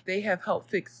out. They have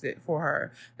helped fix it for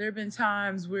her. There have been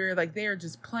times where like they are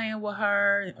just playing with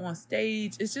her on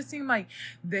stage. It just seemed like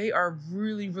they are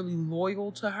really, really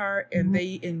loyal to her and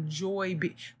they enjoy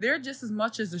they're just as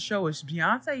much as the show as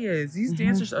Beyonce is. These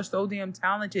dancers are so damn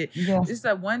talented. Yes. It's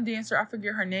that one dancer, I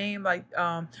forget her name, like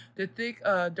the thick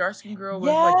dark-skinned girl with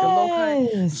like the low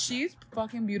cut. She's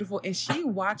fucking beautiful and she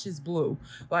watches Blue.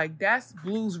 Like that's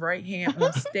Blue's right hand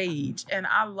on stage and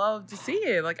I love to see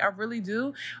it. Like I really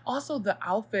do. Also the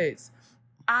outfits.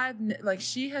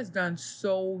 She has done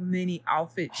so many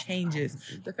outfit changes.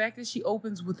 The fact that she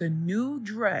opens with a new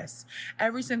dress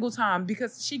every single time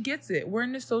because she gets it. We're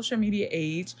in the social media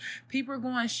age. People are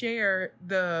going to share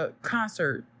the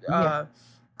concert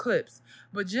clips.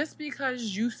 But just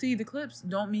because you see the clips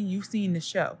don't mean you've seen the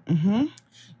show.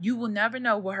 You will never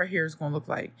know what her hair is going to look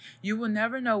like. You will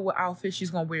never know what outfit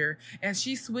she's going to wear. And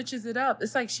she switches it up.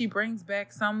 It's like she brings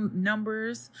back some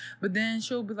numbers, but then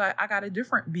she'll be like, I got a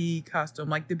different bead costume.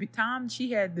 Like the time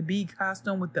she had the bead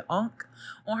costume with the unk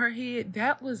on her head,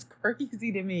 that was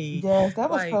crazy to me. Yes, that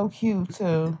was so cute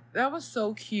too. That was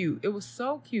so cute. It was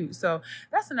so cute. So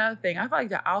that's another thing. I feel like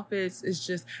the outfits is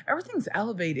just, everything's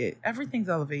elevated. Everything's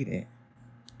elevated.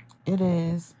 It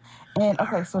is. And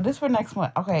okay, so this for next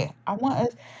one. Okay, I want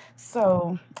us.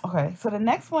 So okay, so the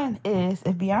next one is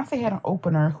if Beyonce had an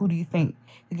opener, who do you think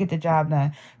could get the job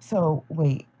done? So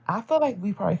wait, I feel like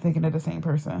we probably thinking of the same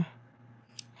person.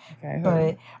 Okay, who?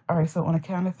 But all right, so on a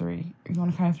count of three, you on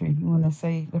a count of three, you want to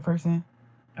say the person?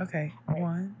 Okay, All right.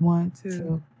 one, 1, two,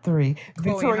 2, 3.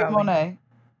 Chloe Victoria and Halle. Monet.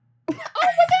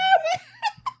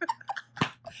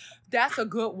 That's a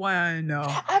good one. No, I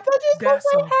thought you was that's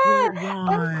gonna a say her. good I'm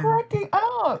one. cracking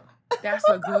up. That's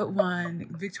a good one.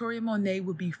 Victoria Monet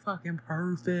would be fucking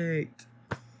perfect.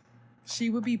 She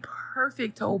would be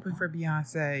perfect to open for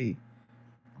Beyonce.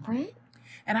 Right?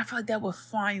 And I feel like that would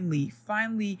finally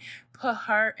put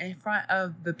her in front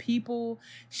of the people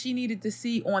she needed to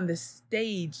see on the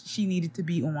stage she needed to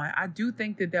be on. I do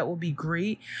think that would be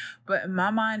great. But in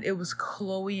my mind, it was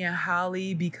Chloe and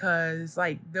Halle because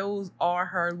like those are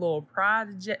her little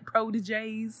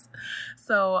proteges.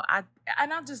 So I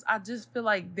just feel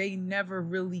like they never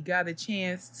really got a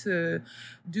chance to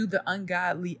do the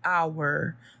ungodly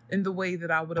hour in the way that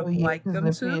I would have liked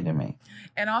them to.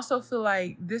 And also feel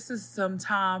like this is some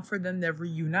time for them to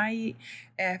reunite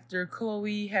after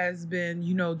Chloe has been,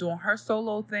 doing her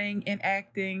solo thing and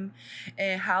acting,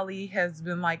 and Halle has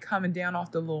been like coming down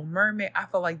off the Little Mermaid. I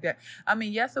feel like that. I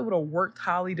mean, yes, it would have worked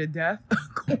Halle to death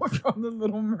going from the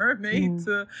Little Mermaid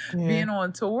to being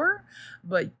on tour,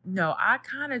 but no, I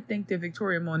kind of think that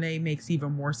Victoria Monet makes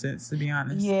even more sense, to be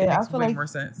honest. Yeah, it makes I feel way like more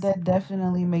sense. that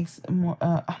definitely makes more.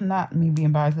 Not me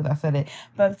being biased because I said it,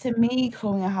 but to me,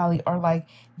 Chloe and Halle are like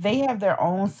they have their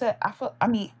own set. I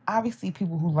mean, obviously,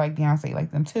 people who like Beyonce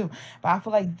like them too, but I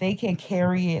feel like they can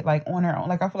carry it like on their own.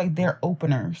 Like I feel like they're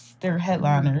openers, they're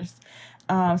headliners.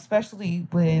 Especially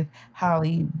with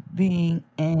Halle being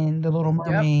in The Little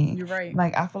Mermaid. Yep, you're right.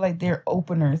 Like I feel like they're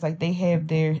openers. Like they have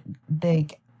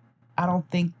I don't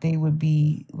think they would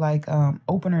be like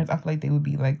openers. I feel like they would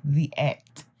be like the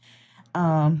act.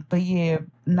 But yeah,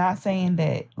 not saying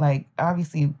that like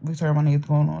obviously Victoria Monet is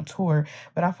going on tour,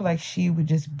 but I feel like she would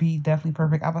just be definitely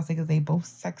perfect. I was say because they both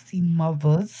sexy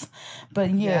mothers, but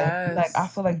yeah, like I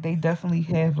feel like they definitely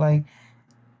have like,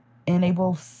 and they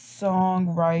both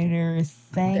songwriters,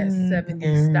 singers, that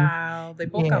 70s style. They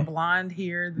both got blonde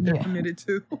hair that they're committed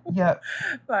to. Yep.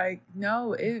 Like,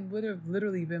 no, it would have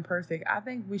literally been perfect. I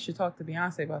think we should talk to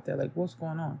Beyonce about that. Like, what's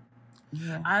going on?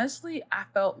 Yeah. Honestly, I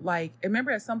felt like, I remember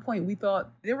at some point we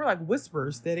thought there were like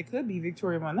whispers that it could be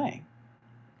Victoria Monet.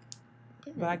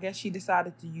 But I guess she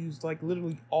decided to use like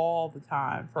literally all the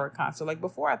time for a concert. Like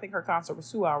before, I think her concert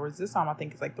was 2 hours. This time I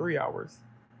think it's like 3 hours.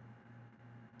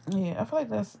 Yeah, I feel like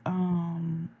that's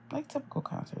like typical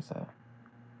concerts. So.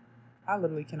 I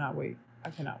literally cannot wait. I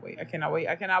cannot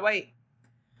wait.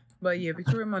 But yeah,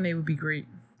 Victoria Monet would be great.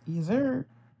 Yes, sir.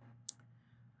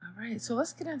 All right, so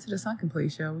let's get into the sunken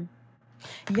place, shall we?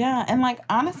 Yeah, and like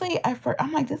honestly,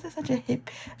 I'm like, this is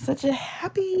such a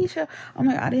happy show. I'm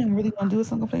like, I didn't really want to do a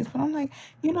sunken place, but I'm like,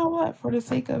 you know what? For the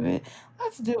sake of it,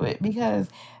 let's do it because,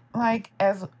 like,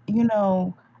 as you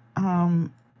know,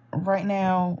 right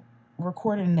now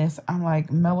recording this, I'm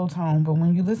like mellow tone, but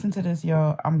when you listen to this,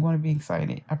 y'all, I'm going to be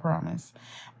excited. I promise.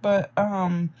 But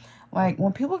like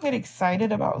when people get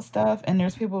excited about stuff, and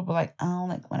there's people who be like, oh,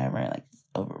 like whatever, like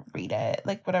overread it,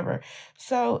 like whatever.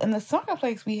 So in the sunken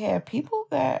place, we have people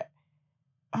that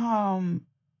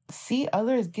see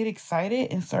others get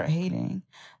excited and start hating.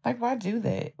 Like, why do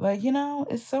that? Like,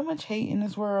 it's so much hate in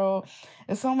this world.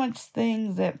 It's so much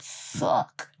things that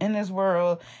suck in this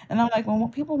world. And I'm like, when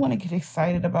people want to get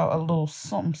excited about a little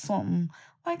something,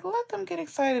 like, let them get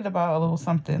excited about a little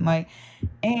something. Like,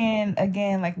 and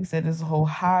again, like we said, this whole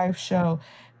Hive show,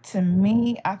 to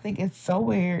me, I think it's so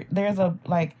weird. There's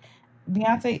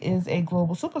Beyonce is a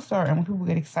global superstar, and when people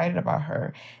get excited about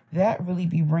her, that really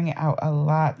be bringing out a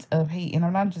lot of hate. And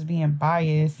I'm not just being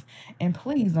biased, and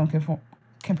please don't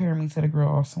compare me to the girl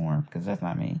off Swarm, because that's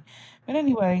not me. But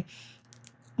anyway,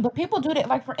 but people do that.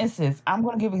 Like, for instance, I'm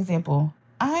going to give an example.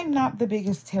 I'm not the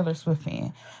biggest Taylor Swift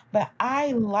fan, but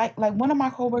I like one of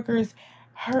my coworkers,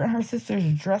 her and her sisters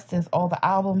dressed as all the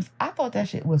albums. I thought that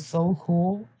shit was so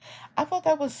cool. I thought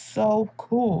that was so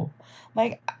cool.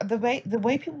 Like the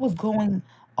way people was going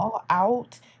all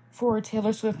out for a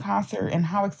Taylor Swift concert and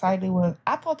how excited it was.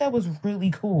 I thought that was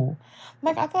really cool.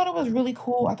 Like I thought it was really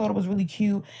cool. I thought it was really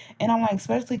cute. And I'm like,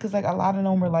 especially because like a lot of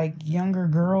them were like younger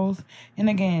girls. And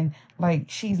again, like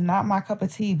she's not my cup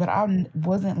of tea, but I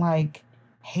wasn't like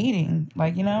hating.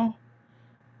 Like,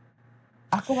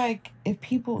 I feel like if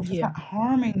people, it's not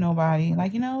harming nobody,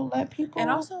 like, let people. And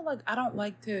also, I don't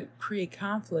like to create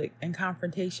conflict and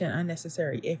confrontation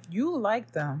unnecessary. If you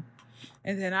like them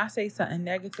and then I say something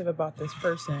negative about this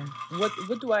person,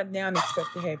 what do I now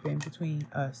expect to happen between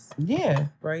us? Yeah.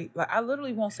 Right? Like, I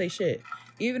literally won't say shit.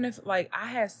 Even if, like, I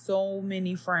had so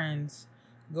many friends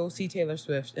go see Taylor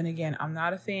Swift. And again, I'm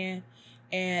not a fan.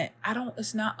 And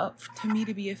it's not up to me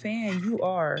to be a fan. You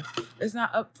are. It's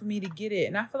not up for me to get it.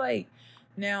 And I feel like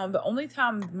now the only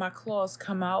time my claws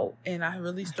come out and I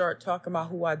really start talking about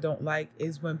who I don't like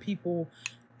is when people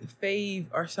fave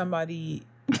or somebody,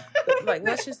 like,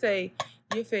 let's just say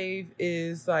your fave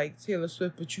is like Taylor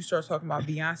Swift, but you start talking about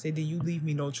Beyonce, then you leave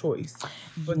me no choice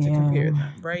but to compare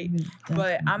them, right?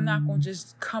 But I'm not going to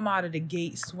just come out of the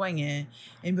gate swinging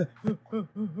and be,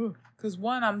 because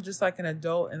one, I'm just like an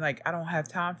adult and like I don't have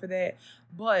time for that.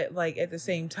 But like at the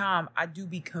same time, I do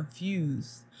be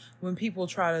confused when people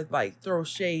try to like throw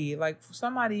shade. Like for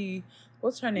somebody,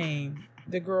 what's her name?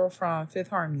 The girl from Fifth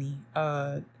Harmony,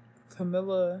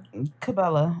 Cabela.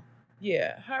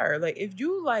 Yeah, her. Like if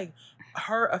you like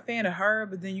her, a fan of her,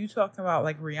 but then you talking about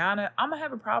like Rihanna, I'm gonna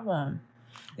have a problem.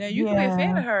 Now you can be a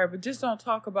fan of her, but just don't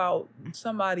talk about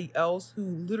somebody else who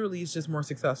literally is just more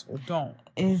successful. Don't.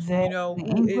 Exactly. You know,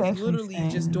 who is literally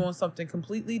just doing something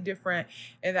completely different,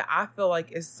 and that I feel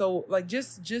like is so like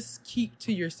just keep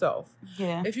to yourself.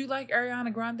 Yeah. If you like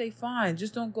Ariana Grande, fine.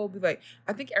 Just don't go be like,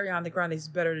 I think Ariana Grande is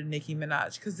better than Nicki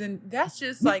Minaj, because then that's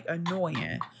just like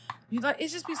annoying. You like,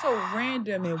 it's just be so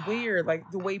random and weird, like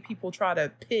the way people try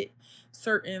to pit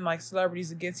certain like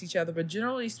celebrities against each other. But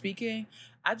generally speaking,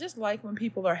 I just like when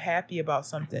people are happy about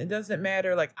something. It doesn't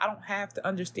matter. Like, I don't have to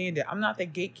understand it. I'm not the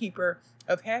gatekeeper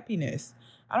of happiness.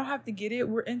 I don't have to get it.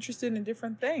 We're interested in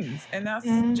different things, and that's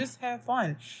just have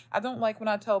fun. I don't like when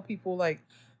I tell people like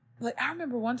I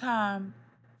remember one time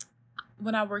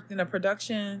when I worked in a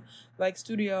production like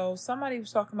studio, somebody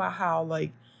was talking about how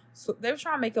like, so they were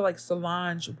trying to make it like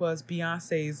Solange was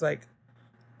Beyonce's like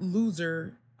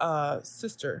loser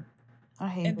sister.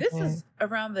 And this is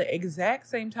around the exact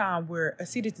same time where A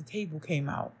Seat at the Table came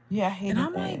out. Yeah, I hated And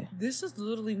I'm that. like, this is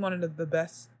literally one of the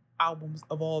best albums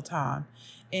of all time.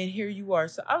 And here you are.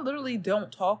 So I literally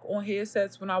don't talk on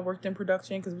headsets when I worked in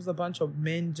production because it was a bunch of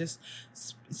men just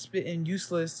spitting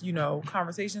useless, you know,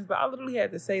 conversations. But I literally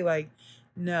had to say like,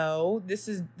 no, this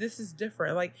is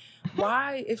different. Like,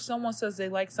 why, if someone says they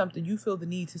like something, you feel the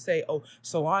need to say, oh,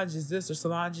 Solange is this or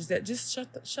Solange is that? Just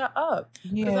shut up.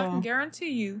 Because I can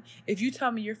guarantee you, if you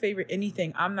tell me your favorite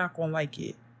anything, I'm not going to like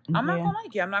it. I'm not going to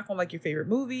like it. I'm not going to like your favorite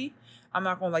movie. I'm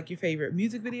not going to like your favorite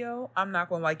music video. I'm not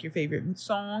going to like your favorite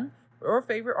song or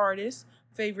favorite artist,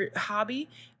 favorite hobby.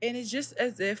 And it's just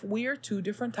as if we are two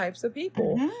different types of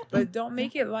people. But don't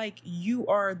make it like you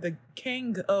are the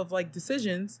king of like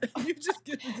decisions. You just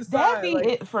get to decide. That be like,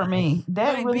 it for me.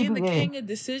 That like really being be the it. king of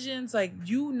decisions, like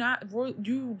you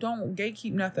don't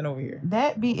gatekeep nothing over here.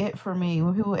 That be it for me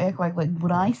when people act like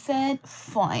what I said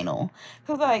final.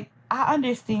 Because like I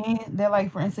understand that,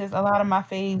 like, for instance, a lot of my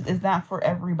faves is not for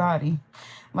everybody.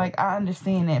 Like, I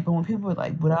understand that. But when people are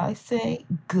like, what I say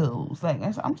goes. Like,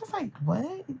 I'm just like,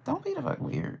 what? Don't be the fuck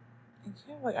weird.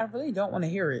 Yeah, like, I really don't want to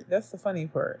hear it. That's the funny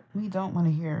part. We don't want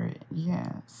to hear it. Yeah.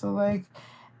 So, like,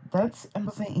 I'm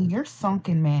saying, you're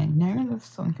sunken, man. Now you're in the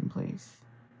sunken place.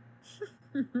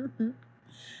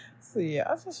 So, yeah,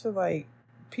 I just feel like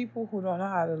people who don't know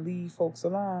how to leave folks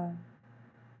alone.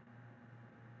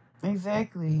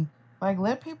 Exactly. Like,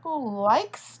 let people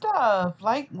like stuff.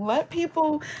 Like, let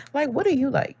people, like, what do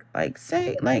you like? Like,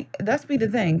 say, like, that's be the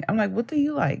thing. I'm like, what do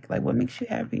you like? Like, what makes you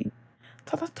happy?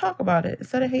 So let's talk about it.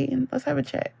 Instead of hating, let's have a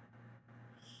chat.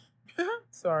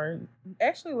 Sorry.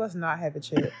 Actually, let's not have a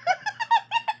chat.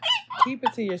 Keep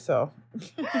it to yourself.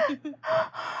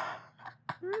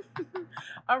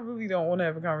 I really don't want to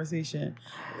have a conversation.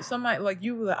 Somebody, like,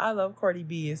 you, like, I love Cardi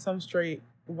B, and some straight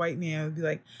white man would be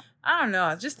like, I don't know.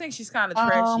 I just think she's kind of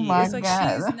trashy. Oh my it's like,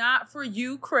 God. She's not for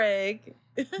you, Craig.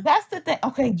 That's the thing.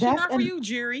 Okay, She's that's not for you,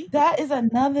 Jerry. That is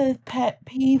another pet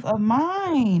peeve of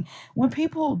mine. When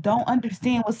people don't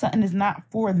understand what something is not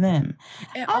for them.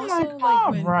 And I'm also, like, like,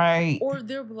 all right. Or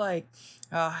they're like,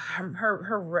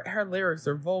 her lyrics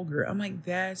are vulgar. I'm like,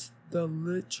 that's the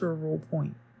literal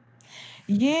point.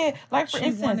 Yeah, like, for She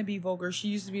instance, wanted to be vulgar. She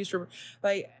used to be a stripper.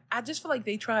 Like, I just feel like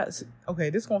they try.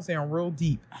 Okay, this is gonna sound real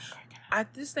deep. I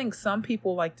just think some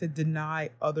people like to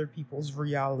deny other people's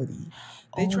reality.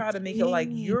 They try to make it like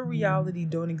your reality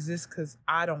don't exist because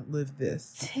I don't live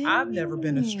this. I've never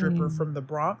been a stripper from the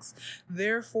Bronx.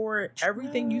 Therefore,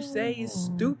 everything you say is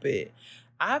stupid.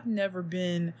 I've never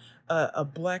been a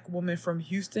black woman from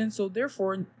Houston. So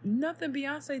therefore, nothing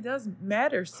Beyonce does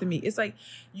matters to me. It's like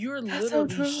you're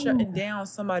literally shutting down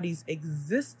somebody's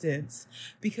existence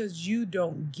because you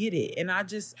don't get it. And I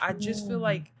just feel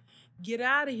like get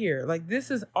out of here. Like,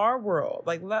 this is our world.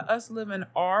 Like, let us live in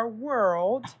our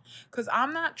world. Because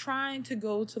I'm not trying to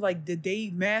go to, like, the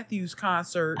Dave Matthews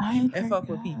concert and fuck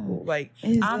with people. Like,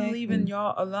 I'm leaving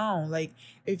y'all alone. Like,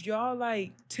 if y'all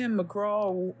like Tim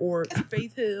McGraw or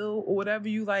Faith Hill or whatever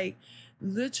you like,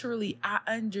 literally, I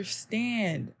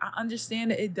understand. I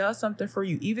understand that it does something for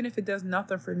you, even if it does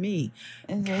nothing for me.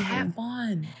 Have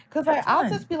fun. Because, like, I'll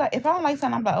just be like, if I don't like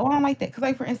something, I'm like, oh, I don't like that. Because,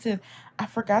 like, for instance, I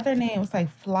forgot their name. It was like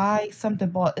Fly something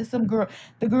ball. It's some girl,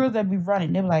 the girls that be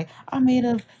running. They were like, I made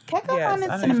of cacao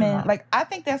and cinnamon. Like, I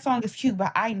think that song is cute,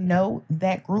 but I know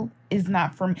that group is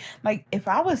not for me. Like, if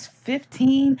I was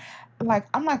 15, like,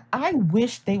 I'm like, I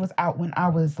wish they was out when I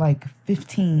was like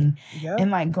 15. Yep.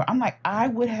 And like, I'm like, I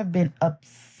would have been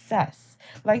obsessed.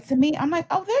 Like, to me, I'm like,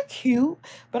 oh, they're cute.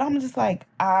 But I'm just like,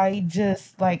 I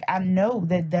know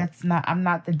that I'm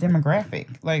not the demographic.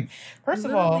 Like, first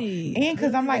of all, and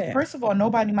because I'm like, first of all,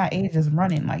 nobody my age is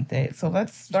running like that. So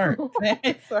let's start.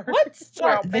 Let's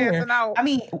start there. I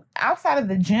mean, outside of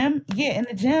the gym, in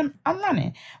the gym, I'm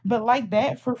running. But like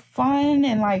that for fun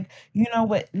and like, you know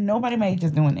what, nobody my age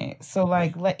is doing that. So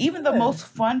like even the most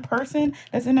fun person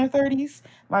that's in their 30s,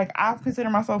 like I consider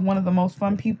myself one of the most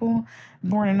fun people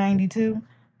born in 92.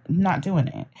 Not doing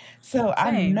it. So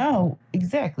I know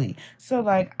exactly. So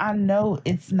like I know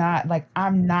it's not like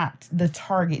I'm not the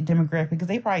target demographic because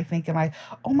they probably thinking like,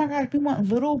 oh my God, we want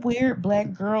little weird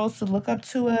black girls to look up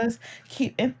to us.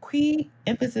 Keep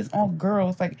emphasis on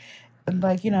girls.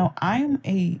 Like you know, I'm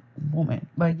a woman.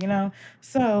 Like, you know,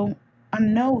 so I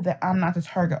know that I'm not the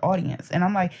target audience. And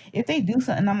I'm like, if they do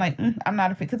something, I'm like, I'm not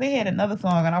a fit. Because they had another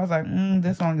song, and I was like,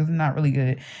 this song is not really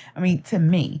good. I mean, to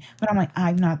me. But I'm like,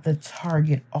 I'm not the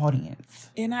target audience.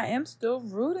 And I am still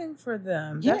rooting for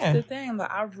them. That's the thing. Like,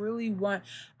 I really want...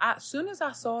 as soon as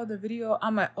I saw the video,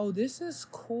 I'm like, oh, this is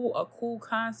cool. A cool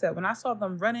concept. When I saw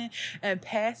them running and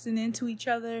passing into each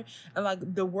other, and, like,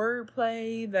 the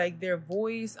wordplay, like, their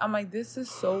voice, I'm like, this is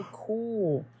so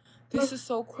cool. This is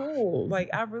so cool. Like,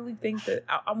 I really think that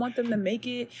I want them to make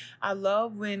it. I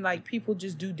love when, like, people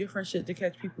just do different shit to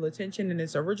catch people's attention and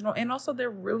it's original. And also, they're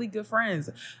really good friends.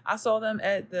 I saw them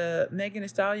at the Megan Thee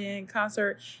Stallion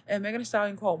concert, and Megan Thee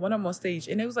Stallion called one of them on stage.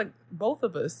 And it was, like, both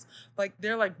of us. Like,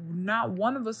 they're like, not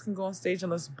one of us can go on stage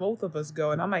unless both of us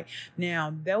go. And I'm like,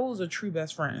 now, those are true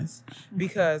best friends.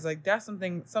 Because, like, that's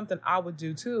something I would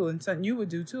do, too. And something you would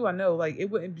do, too. I know, like, it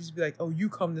wouldn't just be like, oh, you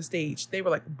come to stage. They were,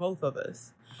 like, both of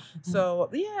us. So,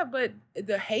 yeah, but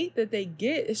the hate that they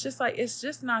get, it's just like, it's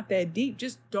just not that deep.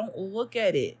 Just don't look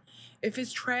at it. If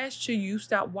it's trash to you,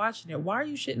 stop watching it. Why are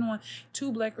you shitting on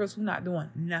two black girls who not doing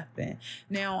nothing?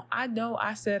 Now, I know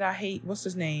I said I hate, what's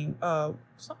his name?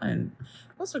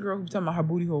 What's the girl who talking about her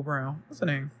booty hole brown? What's her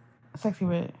name? Sexy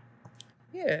Red.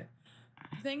 Yeah.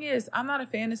 The thing is, I'm not a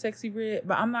fan of Sexy Red,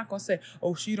 but I'm not going to say,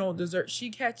 oh, she don't deserve.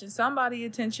 She catching somebody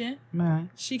attention. Man.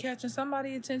 She catching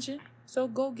somebody attention. So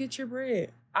go get your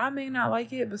bread. I may not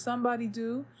like it, but somebody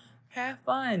do. Have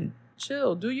fun.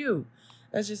 Chill. Do you.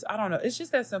 That's just, I don't know. It's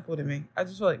just that simple to me. I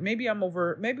just feel like maybe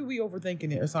we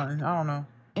overthinking it or something. I don't know.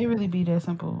 It really be that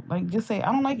simple. Like, just say,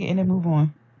 I don't like it, and then move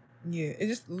on. Yeah. It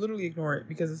just literally ignore it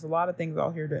because there's a lot of things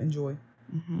out here to enjoy.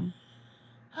 Mm-hmm.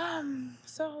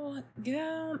 So,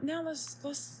 now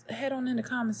let's head on into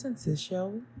common senses, shall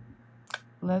we?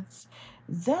 Let's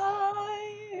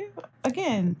dive.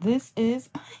 Again, this is...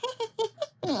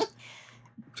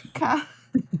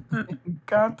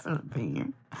 concert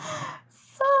theme.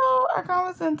 So our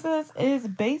common census is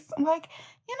based on, like,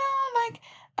 you know, like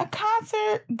a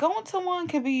concert. Going to one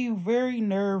could be very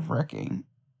nerve-wracking,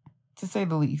 to say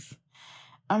the least.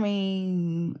 I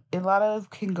mean, a lot of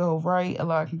can go right, a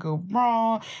lot can go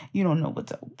wrong. You don't know what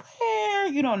to wear.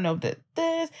 You don't know that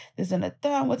this and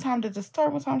that. What time does it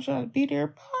start? What time should I be there?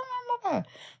 Blah, blah, blah.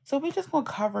 So we're just going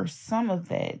to cover some of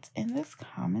that in this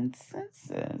common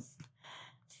census.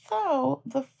 So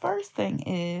the first thing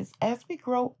is, as we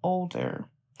grow older,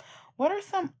 what are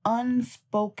some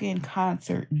unspoken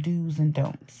concert do's and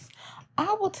don'ts?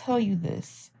 I will tell you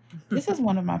this. This is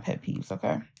one of my pet peeves,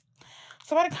 okay?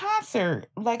 So at a concert,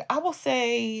 like, I will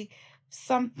say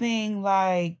something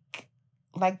like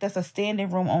that's a standing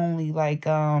room only. Like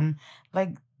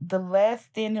the last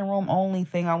standing room only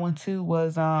thing I went to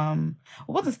was it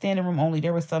wasn't standing room only.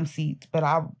 There were some seats, but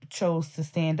I chose to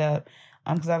stand up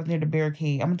because I was near the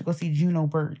barricade. I went to go see Juno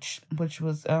Birch, which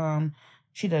was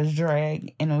she does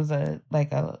drag, and it was a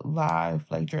live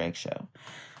like drag show.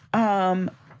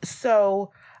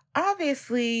 So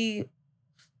obviously,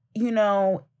 you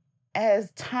know,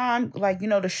 as time, like, you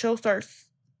know, the show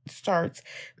starts,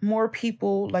 more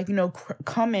people, like, you know,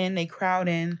 come in, they crowd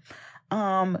in.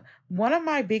 one of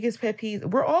my biggest pet peeves,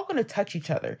 we're all going to touch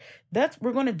each other.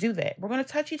 We're going to do that. We're going to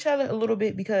touch each other a little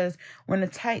bit because we're in a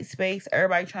tight space.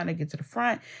 Everybody trying to get to the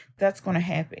front. That's going to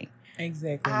happen.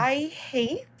 Exactly. I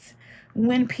hate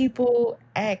when people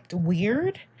act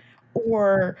weird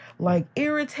or like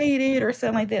irritated or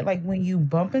something like that. Like when you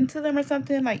bump into them or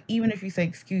something, like even if you say,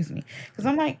 excuse me, because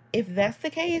I'm like, if that's the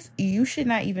case, you should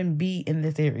not even be in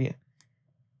this area.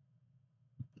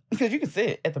 Because you can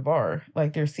sit at the bar,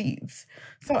 like there's seats.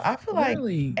 So I feel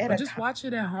Literally, like or just watch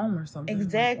it at home or something.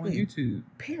 Exactly. Like on YouTube.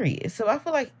 Period. So I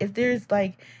feel like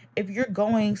if you're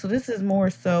going, so this is more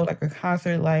so like a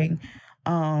concert, like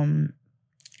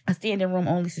a standing room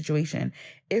only situation.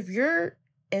 If you're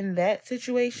in that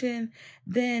situation,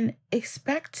 then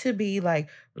expect to be like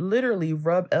literally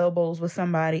rub elbows with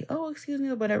somebody. Oh, excuse me,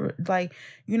 or whatever. Like,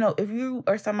 if you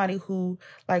are somebody who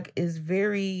like is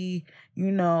very,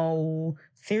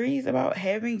 serious about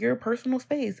having your personal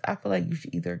space, I feel like you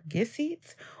should either get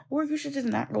seats or you should just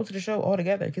not go to the show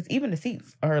altogether, because even the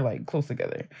seats are like close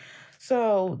together.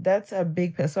 So that's a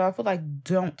big pet. So I feel like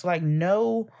don't like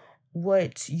know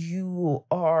what you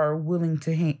are willing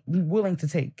to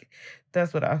take.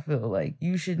 That's what I feel like.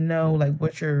 You should know like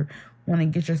what you're want to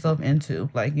get yourself into,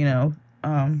 like,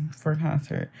 for a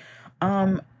concert.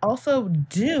 Also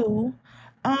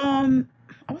I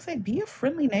would say be a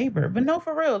friendly neighbor, but no,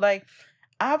 for real, like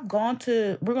we're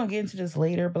gonna get into this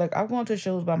later, but like I've gone to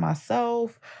shows by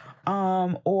myself,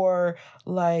 or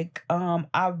like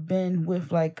I've been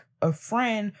with like a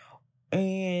friend,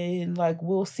 and like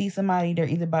we'll see somebody, they're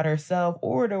either by themselves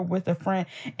or they're with a friend,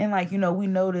 and like we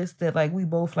noticed that like we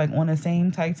both like on the same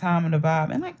type time and the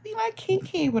vibe, and like we like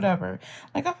kiki whatever.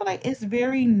 Like I feel like it's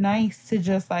very nice to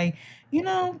just like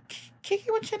kick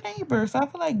it with your neighbors. So I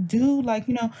feel like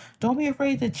don't be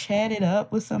afraid to chat it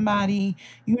up with somebody.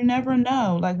 You never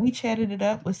know. Like we chatted it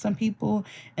up with some people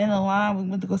in the line. We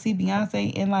went to go see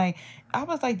Beyonce, and like I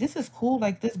was like, this is cool.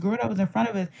 Like this girl that was in front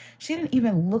of us, she didn't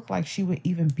even look like she would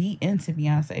even be into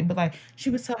Beyonce. But like she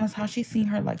was telling us how she's seen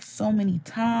her like so many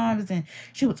times, and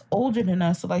she was older than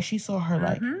us. So like she saw her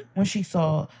like when she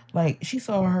saw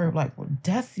her like with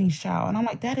Destiny's Child. And I'm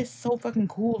like, that is so fucking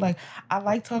cool. Like I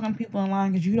like talking to people in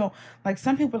line, because you don't like,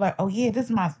 some people are like, oh yeah, this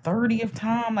is my 30th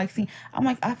time. Like, see, I'm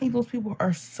like, I think those people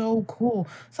are so cool.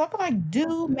 So I feel like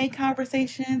do make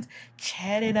conversations,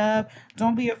 chat it up.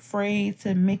 Don't be afraid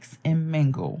to mix and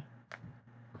mingle.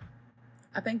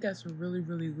 I think that's a really,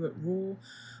 really good rule.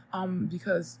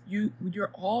 Because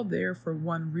you're all there for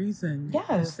one reason. Yes.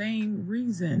 The same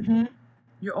reason.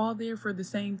 You're all there for the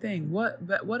same thing. What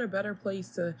a better place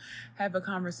to have a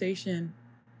conversation.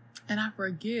 And I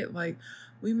forget, like,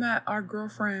 we met our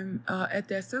girlfriend at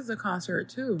that SZA concert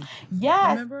too.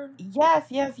 Yes. Remember? Yes.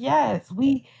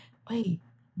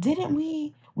 Didn't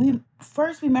we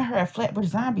first met her at Flatbush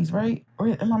Zombies, right? Or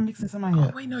am I mixing somebody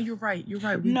up? Oh wait, no, you're right.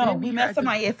 We met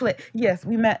somebody at Yes,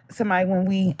 we met somebody when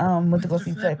we went to go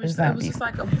see Flatbush Zombies. It was just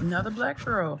like another black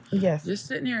girl. Yes. Just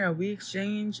sitting there. We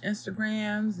exchanged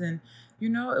Instagrams, and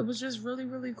it was just really,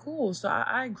 really cool. So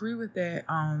I agree with that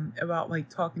about like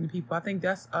talking to people. I think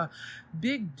that's a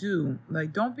big do.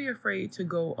 Like, don't be afraid to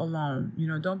go alone.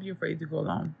 Don't be afraid to go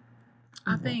alone.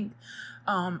 I think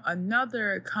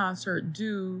another concert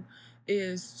do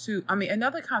is to,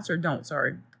 another concert don't,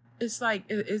 sorry. It's like,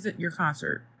 it isn't your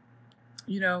concert.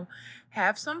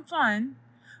 Have some fun.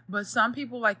 But some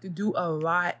people like to do a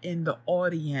lot in the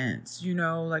audience,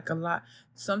 like a lot,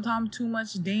 sometimes too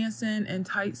much dancing in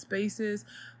tight spaces.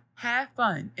 Have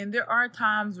fun. And there are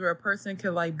times where a person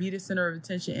can like be the center of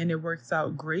attention and it works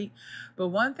out great. But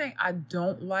one thing I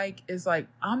don't like is like,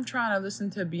 I'm trying to listen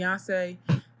to Beyonce.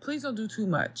 Please don't do too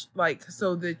much, like,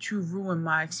 so that you ruin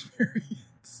my experience.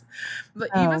 But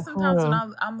even sometimes when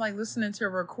I'm like listening to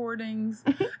recordings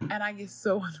and I get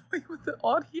so annoyed with the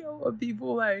audio of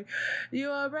people like, you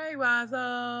are break my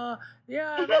soul,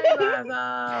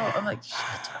 I'm like,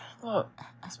 shut up.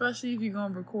 Especially if you're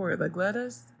gonna record, like let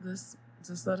us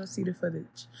see the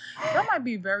footage. That might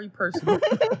be very personal.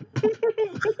 That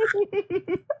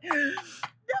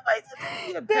might just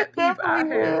be a pet peeve I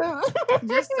have.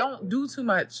 Just don't do too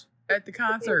much at the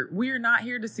concert. We're not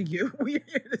here to see you. We're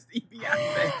here to see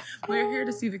Beyonce. We're here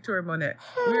to see Victoria Monet.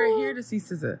 We're here to see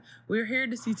SZA. We're here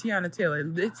to see Tiana Taylor.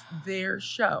 It's their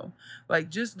show. Like,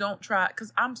 just don't try.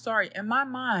 Because I'm sorry, in my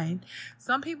mind,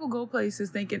 some people go places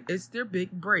thinking it's their big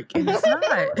break, and it's not.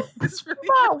 It's really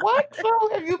not. What show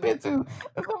have you been to?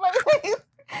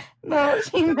 No,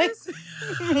 she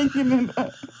mentioned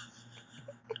that.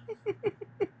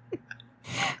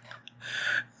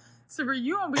 So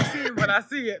you don't be seeing what I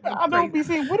see it. I don't be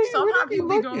seeing. What are you Sometimes really people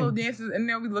be looking? doing little dances and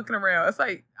they'll be looking around. It's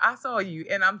like, I saw you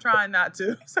and I'm trying not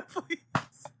to. So please.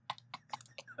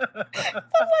 like,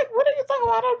 what are you talking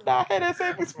about? I'm not had that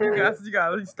same experience. You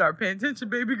gotta start paying attention,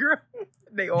 baby girl.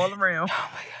 They all around. Oh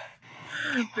my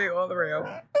God. They all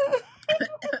around.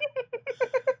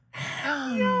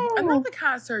 Yo. Another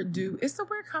concert is to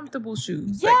wear comfortable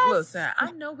shoes. Yes. Like, listen,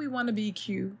 I know we want to be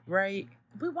cute, right?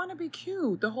 We want to be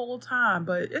cute the whole time,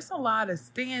 but it's a lot of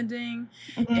standing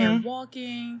and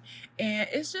walking, and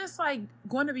it's just like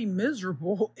going to be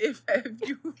miserable if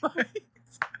you like.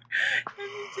 If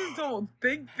you just don't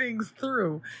think things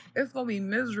through, it's gonna be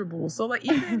miserable. So like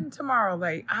even tomorrow,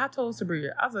 like I told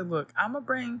Sabrina, I was like, look, I'm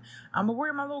gonna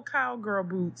wear my little cowgirl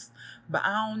boots, but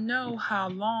I don't know how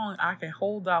long I can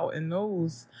hold out in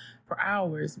those for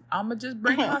hours. I'm gonna just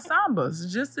bring my Sambas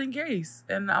just in case,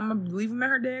 and I'm gonna leave them in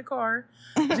her dad's car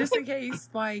just in case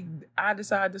like I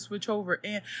decide to switch over.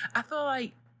 And I feel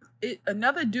like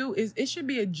it should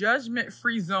be a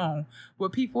judgment-free zone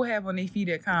what people have on their feet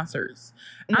at concerts.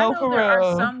 I know there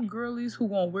are some girlies who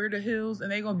gonna wear the heels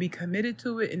and they gonna be committed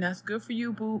to it, and that's good for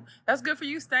you, boo. That's good for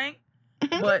you, Stank.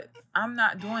 But I'm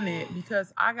not doing it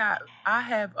because I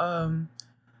have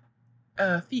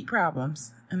feet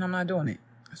problems, and I'm not doing it.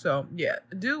 So yeah,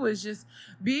 is just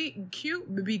be cute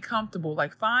but be comfortable.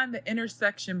 Like find the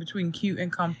intersection between cute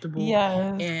and comfortable.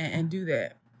 Yes. And do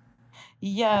that.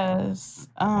 Yes.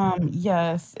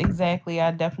 Yes, exactly.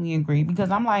 I definitely agree because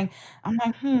I'm like,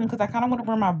 because I kind of want to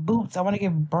wear my boots. I want to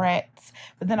give brats,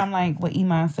 but then I'm like, what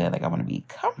Iman said, like I want to be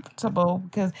comfortable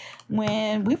because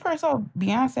when we first saw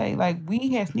Beyonce, like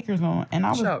we had sneakers on and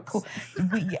I was cool.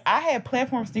 I had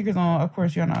platform sneakers on. Of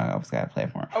course, you know, I always got a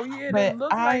platform. Oh yeah, they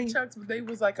looked like Chucks, but they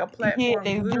was like a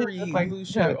platform glittery like blue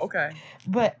shoe. Okay.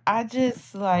 But I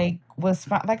just like was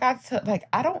fine. Like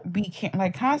I don't be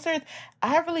like concerts.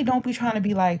 I really don't be trying to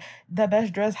be like the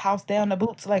best dressed house down the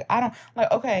boots. Like I don't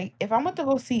like. Okay, if I went to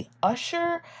go see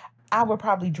Usher, I would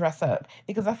probably dress up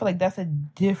because I feel like that's a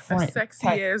different sexy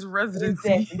ass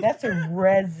residency. Exactly. That's a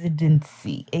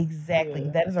residency. Exactly.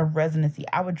 Yeah. That is a residency.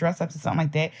 I would dress up to something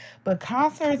like that. But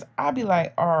concerts, I'd be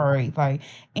like, all right, like,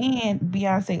 and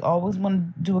Beyonce always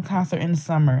want to do a concert in the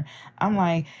summer. I'm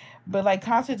like, but like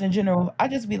concerts in general, I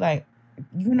just be like,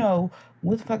 you know,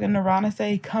 what the fucking Nirvana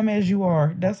say? Come as you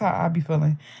are. That's how I be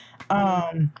feeling.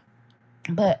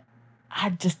 But I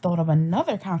just thought of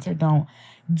another concert.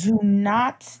 Do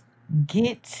not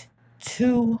get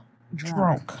too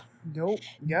drunk. Nope.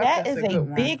 Yep, that is a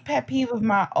big pet peeve of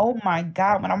mine. Oh my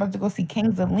God. When I went to go see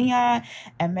Kings of Leon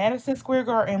at Madison Square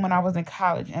Garden when I was in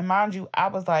college. And mind you, I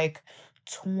was like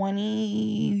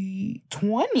 20.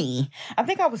 I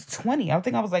think I was 20. I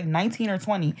think I was like 19 or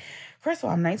 20. First of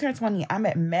all, I'm 19 or 20. I'm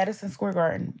at Madison Square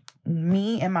Garden.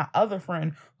 Me and my other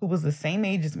friend who was the same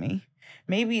age as me,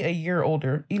 maybe a year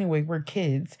older. Anyway, we're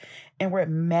kids. And we're at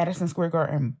Madison Square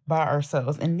Garden by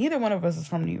ourselves. And neither one of us is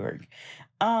from New York.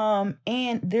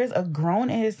 And there's a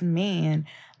grown-ass man,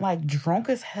 like drunk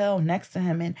as hell next to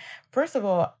him. And first of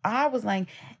all, I was like,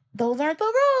 those aren't the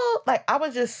rules. Like, I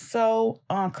was just so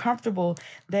uncomfortable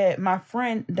that my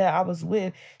friend that I was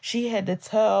with, she had to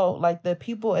tell, like, the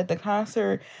people at the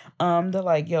concert, they're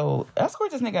like, yo,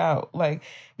 escort this nigga out. Like,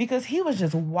 because he was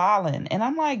just wilding. And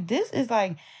I'm like, this is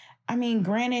like, I mean,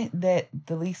 granted that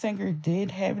the lead singer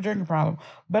did have a drinking problem,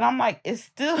 but I'm like, it's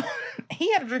still,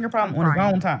 he had a drinking problem on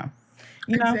his own time.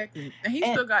 You know? Exactly. And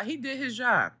he did his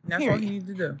job. That's all he needed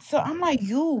to do. So I'm like,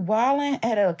 you wilding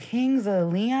at a Kings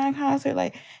of Leon concert?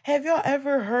 Like, have y'all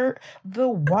ever heard the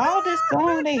wildest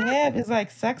song they have is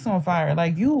like Sex on Fire?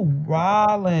 Like, you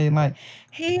wilding. Like,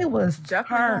 he was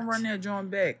definitely gonna run that joint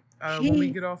back when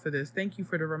we get off of this. Thank you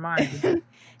for the reminder.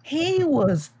 He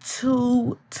was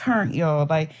too turned, y'all.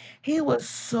 Like, he was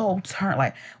so turned.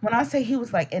 Like, when I say he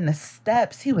was like in the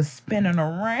steps, he was spinning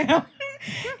around.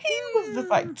 He was just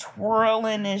like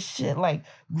twirling and shit, like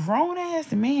grown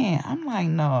ass man. I'm like,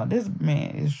 no, this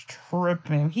man is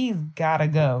tripping. He's gotta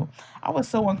go. I was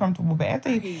so uncomfortable, but after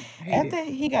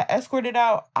he got escorted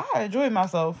out, I enjoyed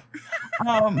myself.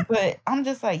 But I'm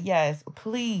just like, yes,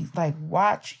 please, like,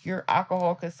 watch your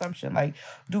alcohol consumption. Like,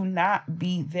 do not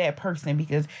be that person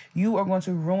because you are going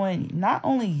to ruin not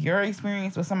only your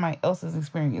experience but somebody else's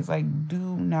experience. Like,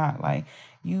 do not, like,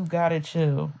 you gotta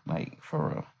chill, like, for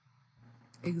real.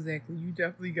 Exactly. You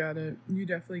definitely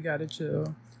gotta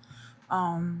chill.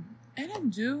 And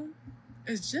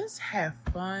it's just have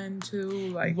fun too.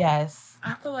 Like, yes,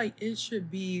 I feel like it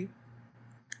should be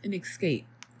an escape.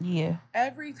 Yeah.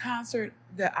 Every concert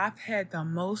that I've had the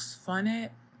most fun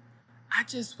at, I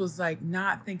just was like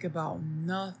not thinking about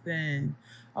nothing.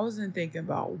 I wasn't thinking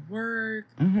about work.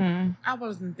 I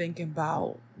wasn't thinking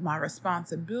about my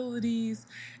responsibilities.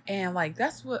 And like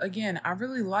that's what again I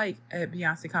really like at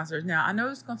Beyonce concerts. Now I know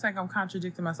it's gonna sound like I'm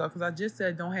contradicting myself because I just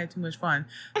said don't have too much fun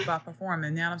about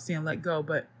performing. Now I'm saying let go,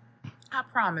 but I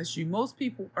promise you, most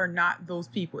people are not those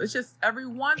people. It's just every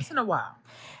once in a while.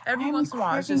 Every once in a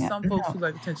while, it's just some folks who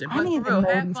like attention. But for real,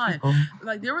 have fun. People.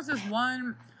 Like there was this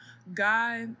one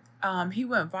guy, he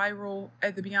went viral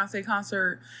at the Beyonce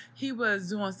concert. He was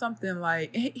doing something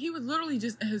like he was literally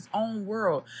just in his own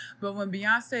world. But when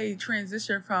Beyonce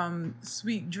transitioned from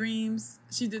Sweet Dreams,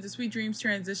 she did the Sweet Dreams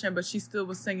transition, but she still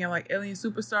was singing like Alien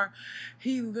Superstar.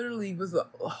 He literally was a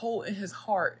hole in his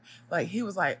heart. Like he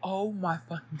was like, "Oh my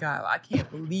fucking God, I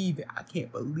can't believe it. I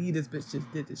can't believe this bitch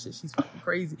just did this shit. She's fucking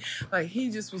crazy." Like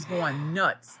he just was going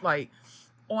nuts. Like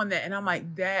on that. And I'm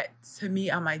like, that to me,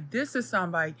 I'm like, this is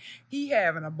somebody, he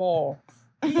having a ball.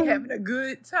 He having a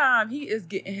good time. He is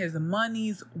getting his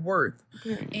money's worth.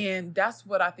 And that's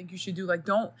what I think you should do. Like,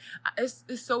 it's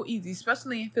so easy,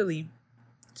 especially in Philly,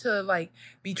 to like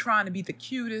be trying to be the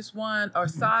cutest one or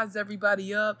size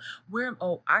everybody up.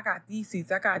 I got these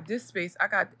seats. I got this space.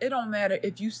 It don't matter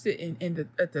if you sit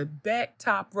at the back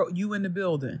top row, you in the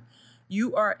building.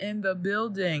 You are in the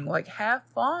building. Like, have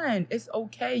fun. It's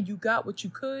okay. You got what you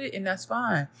could, and that's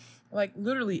fine. Like,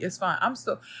 literally, it's fine. I'm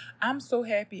so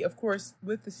happy, of course,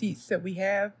 with the seats that we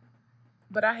have.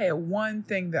 But I had one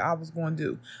thing that I was going to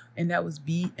do, and that was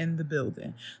be in the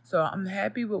building. So I'm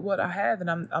happy with what I have, and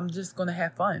I'm just going to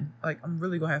have fun. Like, I'm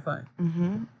really going to have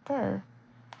fun. Fair.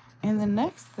 And the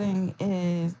next thing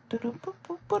is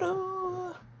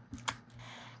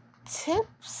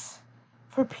tips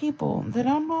for people that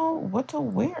don't know what to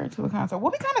wear to a concert.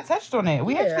 Well, we kind of touched on it.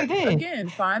 We actually did. Again,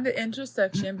 find the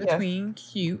intersection between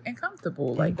cute and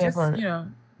comfortable. Like, just,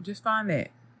 just find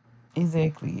that.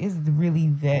 Exactly. It's really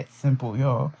that simple,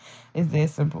 y'all. It's that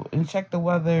simple. And check the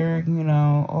weather,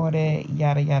 all that,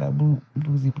 yada, yada,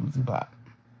 bluesy, bop.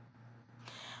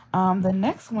 The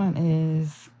next one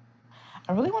is,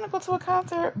 I really want to go to a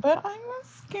concert, but I'm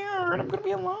scared. I'm going to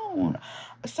be alone.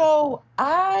 So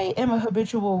I am a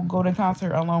habitual go to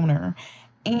concert aloner.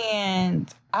 And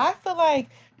I feel like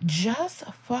just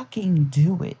fucking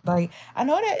do it. Like, I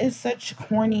know that is such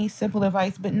corny, simple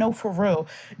advice, but no, for real,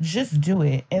 just do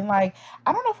it. And like,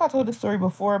 I don't know if I told this story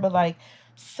before, but like,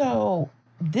 so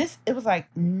it was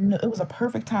a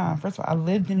perfect time. First of all, I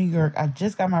lived in New York. I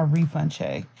just got my refund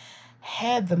check,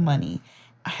 had the money.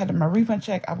 I had my refund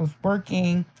check. I was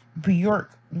working. Bjork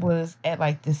was at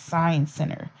like this science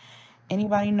center.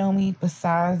 Anybody know me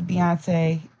besides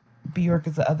Beyonce? Bjork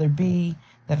is the other B.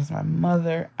 That is my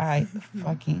mother. I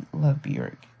fucking love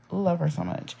Bjork. Love her so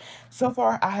much. So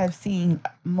far, I have seen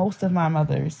most of my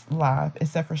mothers live,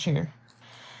 except for Cher.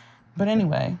 But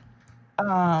anyway,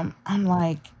 I'm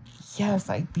like, yes,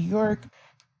 like Bjork.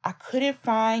 I couldn't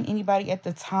find anybody at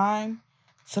the time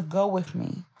to go with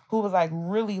me who was like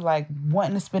really like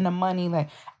wanting to spend the money. Like,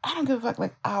 I don't give a fuck.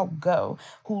 Like, I'll go.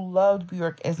 Who loved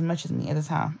Bjork as much as me at the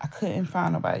time. I couldn't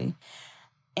find nobody.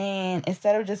 And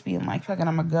instead of just being like, fucking,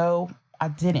 I'm gonna go, I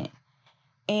didn't.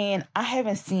 And I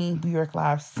haven't seen Bjork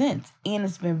live since. And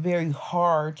it's been very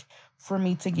hard for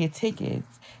me to get tickets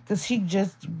because she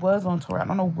just was on tour. I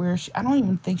don't know where I don't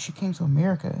even think she came to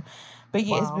America. But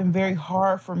yeah, It's been very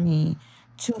hard for me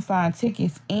to find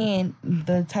tickets. And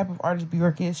the type of artist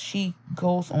Bjork is, she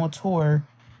goes on tour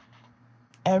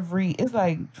it's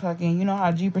like fucking, you know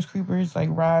how Jeepers Creepers like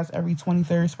rise every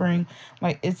 23rd spring?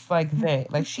 Like, it's like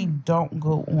that. Like, she don't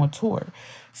go on tour.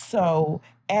 So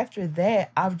after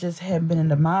that, I've just have been in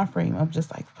the mind frame of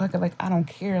just like, fuck it, like, I don't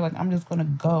care. Like, I'm just gonna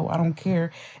go. I don't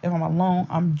care if I'm alone.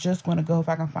 I'm just gonna go. If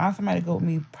I can find somebody to go with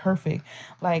me, perfect.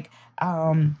 Like,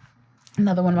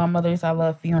 another one of my mothers, I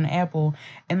love Fiona Apple.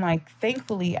 And like,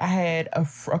 thankfully, I had a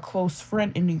close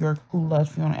friend in New York who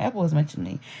loved Fiona Apple as much as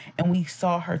me. And we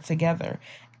saw her together.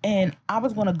 And I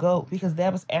was going to go because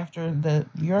that was after the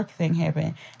Bjork thing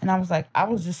happened. And I was like, I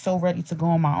was just so ready to go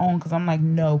on my own. Because I'm like,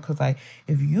 no. Because like,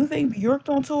 if you think Bjork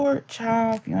on tour,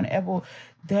 child, Fiona Apple,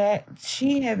 that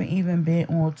she haven't even been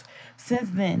on since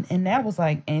then. And that was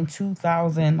like in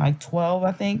 2012,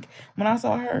 I think, when I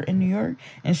saw her in New York.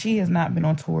 And she has not been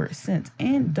on tour since.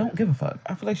 And don't give a fuck.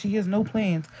 I feel like she has no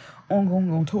plans on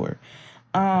going on tour.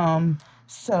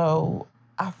 So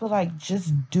I feel like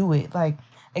just do it. Like,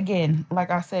 again, like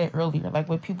I said earlier, like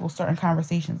with people starting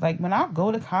conversations, like when I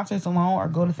go to concerts alone or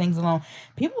go to things alone,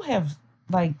 people have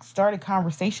like started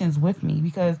conversations with me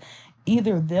because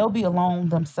either they'll be alone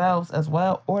themselves as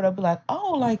well, or they'll be like,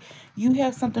 oh, like you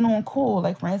have something on cool.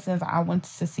 Like, for instance, I went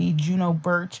to see Juno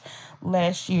Birch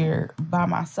last year by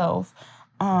myself.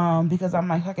 Because I'm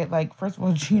like, okay, like, first of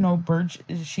all, Gino Birch,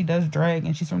 she does drag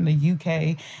and she's from the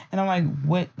UK. And I'm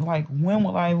when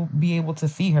will I be able to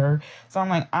see her? So I'm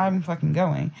like, I'm fucking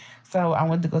going. So I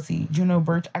went to go see Juno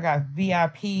Birch. I got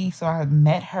VIP, so I had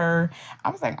met her. I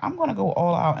was like, I'm gonna go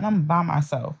all out and I'm by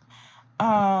myself.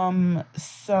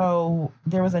 So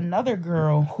there was another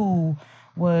girl who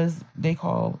they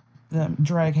call them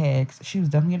drag hags. She was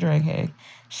definitely a drag hag.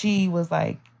 She was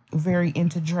like very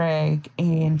into drag,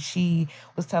 and she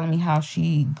was telling me how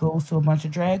she goes to a bunch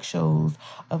of drag shows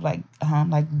of like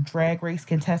drag race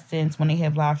contestants when they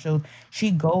have live shows.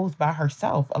 She goes by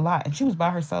herself a lot, and she was by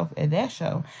herself at that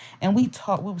show. And we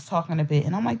was talking a bit,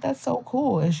 and I'm like, that's so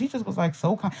cool. And she just was like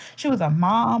she was a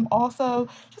mom also.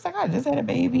 She's like, I just had a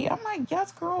baby. I'm like,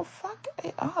 yes, girl, fuck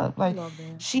it up. Like,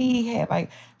 she had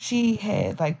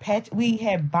patch. We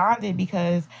had bonded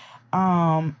because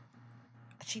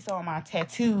she saw my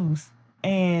tattoos,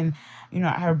 and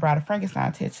I had brought a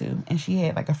Frankenstein tattoo, and she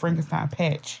had like a Frankenstein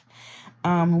patch.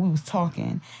 And we was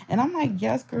talking, and I'm like,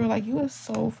 yes, girl, like, you are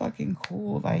so fucking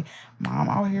cool. Like, mom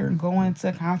out here going to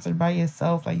a concert by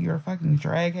yourself, like, you're a fucking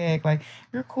drag hag, like,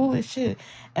 you're cool as shit.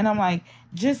 And I'm like,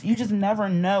 you just never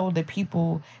know the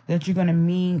people that you're gonna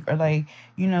meet, or like,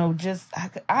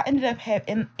 I ended up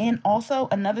having, and also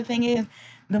another thing is,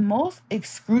 the most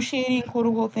excruciating quote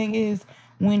unquote thing is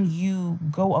when you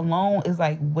go alone is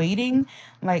like waiting,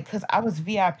 like, because I was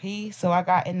VIP, so I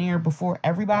got in there before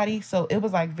everybody, so it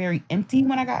was like very empty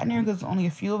when I got in there because only a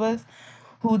few of us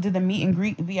who did the meet and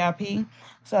greet VIP.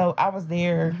 So I was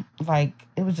there, like,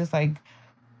 it was just like,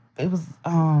 it was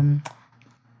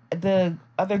the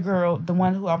other girl, the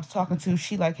one who I was talking to,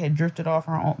 she like had drifted off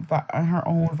her own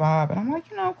vibe, and I'm like,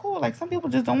 cool. Like, some people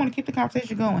just don't want to keep the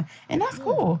conversation going, and that's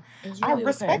cool. Really, I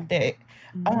respect that.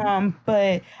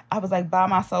 But I was like by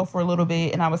myself for a little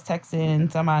bit, and I was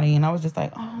texting somebody, and I was just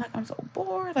like, oh, like, I'm so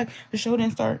bored. Like, the show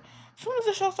didn't start. As soon as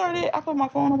the show started, I put my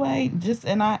phone away.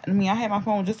 I had my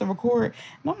phone just to record,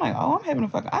 and I'm like, oh, I'm having a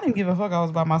fuck. I didn't give a fuck. I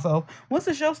was by myself. Once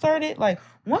the show started,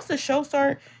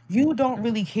 you don't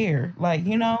really care. Like,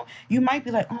 you might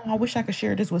be like, oh, I wish I could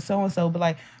share this with so and so, but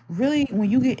like, really, when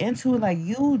you get into it, like,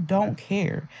 you don't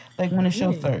care. Like, when the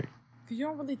show starts. You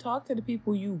don't really talk to the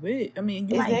people you with. I mean,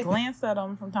 you might glance at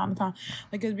them from time to time.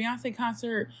 Like, at Beyonce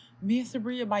concert, me and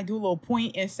Sabria might do a little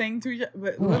point and sing to each other,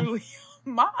 but literally,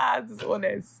 my eyes is on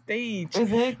that stage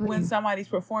when somebody's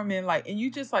performing. Like, and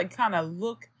you just like kind of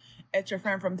look at your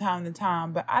friend from time to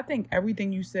time. But I think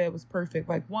everything you said was perfect.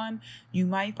 Like, one, you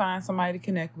might find somebody to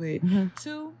connect with.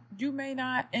 Two, you may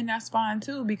not, and that's fine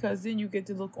too, because then you get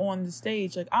to look on the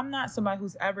stage. Like, I'm not somebody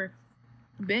who's ever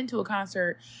been to a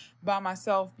concert by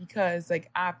myself because like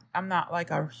I'm not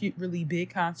like a really big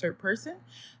concert person.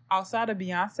 Outside of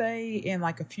Beyonce and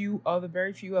like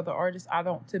very few other artists, I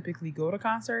don't typically go to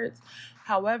concerts.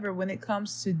 However, when it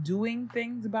comes to doing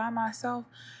things by myself,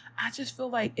 I just feel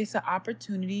like it's an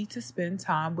opportunity to spend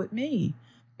time with me.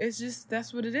 It's just,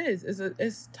 that's what it is.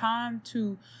 It's time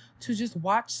to just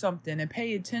watch something and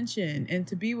pay attention and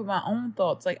to be with my own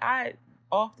thoughts. Like, I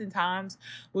oftentimes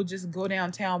will just go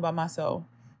downtown by myself.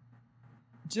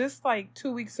 Just like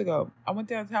 2 weeks ago, I went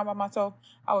downtown by myself.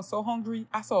 I was so hungry.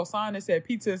 I saw a sign that said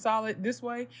pizza and salad this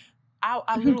way.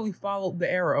 I literally followed the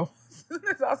arrow as soon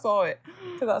as I saw it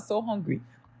because I was so hungry.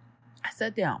 I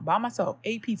sat down by myself,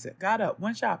 ate pizza, got up,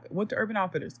 went shopping, went to Urban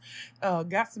Outfitters,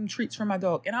 got some treats for my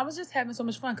dog. And I was just having so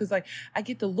much fun because, like, I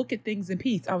get to look at things in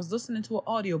peace. I was listening to an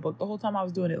audiobook the whole time I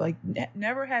was doing it. Like,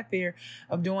 never had fear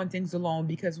of doing things alone,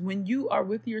 because when you are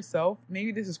with yourself,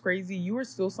 maybe this is crazy, you are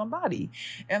still somebody.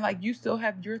 And, like, you still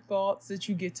have your thoughts that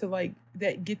you get to, like,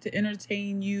 that get to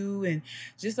entertain you, and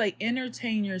just, like,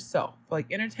 entertain yourself.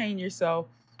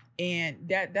 And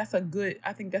that's a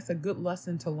good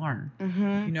lesson to learn,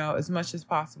 as much as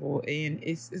possible. And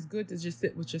it's good to just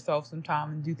sit with yourself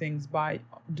sometime and do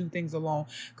things alone,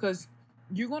 because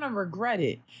you're going to regret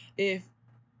it if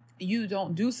you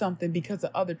don't do something because of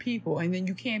other people, and then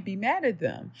you can't be mad at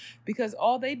them because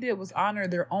all they did was honor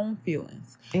their own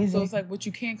feelings. So it's like, what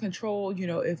you can't control,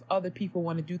 if other people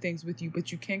want to do things with you,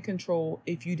 but you can control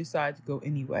if you decide to go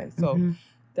anyway. So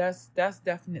that's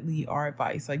definitely our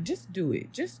advice. Like, just do it.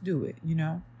 Yeah, just do it.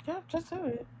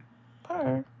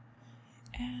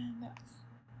 And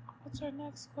what's our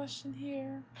next question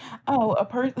here? Oh,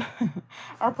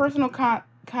 our personal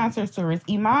concert stories.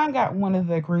 Iman got one of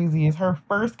the craziest. Her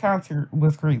first concert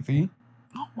was crazy.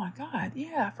 Oh my God.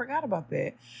 Yeah, I forgot about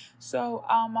that. So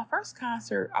my first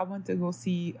concert I went to go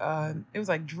see, it was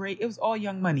like Drake. It was all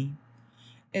Young Money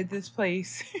at this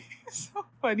place. It's so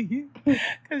funny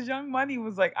because Young Money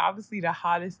was like obviously the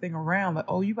hottest thing around. Like,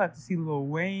 oh, you about to see Lil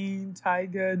Wayne,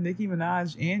 Tyga, Nicki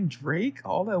Minaj, and Drake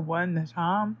all at one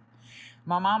time.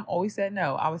 My mom always said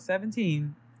no. I was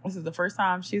 17. This is the first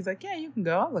time she was like, yeah, you can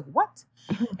go. I was like, what?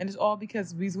 And it's all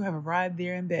because we used to have a ride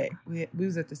there and back. We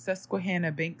was at the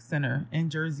Susquehanna Bank Center in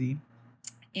Jersey.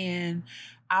 And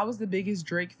I was the biggest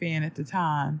Drake fan at the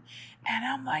time. And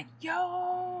I'm like,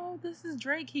 yo, this is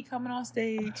Drake. He coming on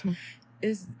stage.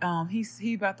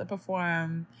 He about to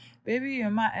perform Baby You're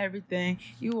My Everything.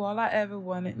 You All I Ever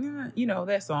Wanted. You know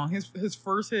that song, his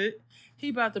first hit. He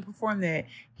about to perform that.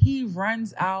 He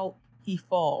runs out. He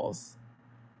falls.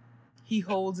 He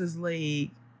holds his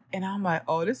leg. And I'm like,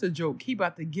 oh, this a joke. He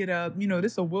about to get up.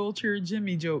 This a wheelchair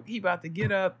Jimmy joke. He about to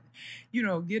get up,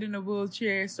 get in a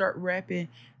wheelchair, start rapping.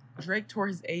 Drake tore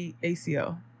his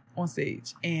ACL on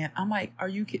stage. And I'm like, are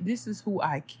you kidding? This is who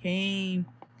I came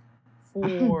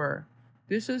for.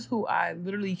 This is who I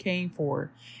literally came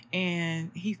for.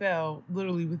 And he fell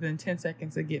literally within 10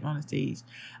 seconds of getting on the stage.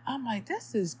 I'm like,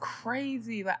 this is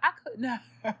crazy. Like, I couldn't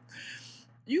have...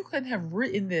 You couldn't have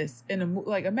written this in a movie.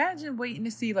 Like, imagine waiting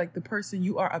to see, like, the person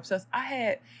you are obsessed. I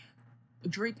had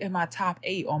Drake in my top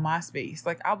 8 on MySpace.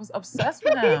 Like, I was obsessed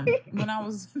with him when I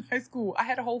was in high school. I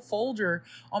had a whole folder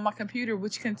on my computer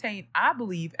which contained, I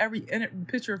believe, every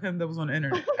picture of him that was on the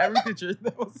internet. Every picture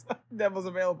that was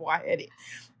available, I had it.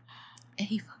 And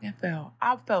he fucking fell.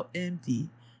 I felt empty.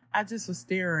 I just was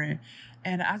staring.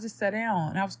 And I just sat down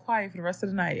and I was quiet for the rest of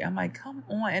the night. I'm like, come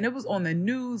on. And it was on the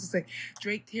news. It's like,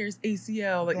 Drake tears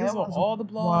ACL. Like, it was on all the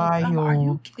blogs. I'm like, are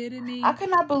you kidding me? I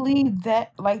could not believe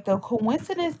that. Like, the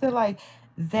coincidence that, like,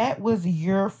 that was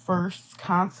your first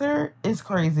concert is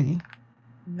crazy.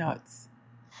 Nuts.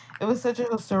 It was such a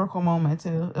historical moment,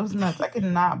 too. It was nuts. I could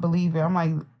not believe it. I'm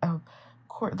like,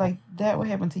 like, that would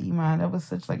happen to Iman. That was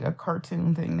such, like, a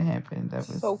cartoon thing to happen. That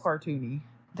was so cartoony.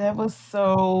 That was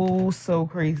so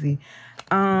crazy.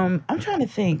 I'm trying to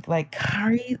think, like,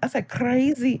 crazy. I said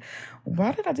crazy.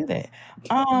 Why did I do that?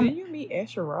 Did you meet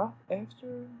Asher Roth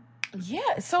after?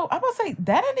 Yeah, so I was like,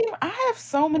 that didn't even, I have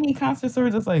so many concert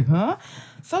stories. It's like, huh?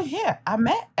 So yeah, I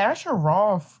met Asher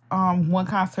Roth one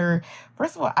concert.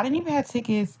 First of all, I didn't even have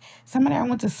tickets. Somebody I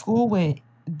went to school with,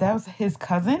 that was his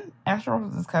cousin. Asher Roth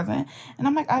was his cousin. And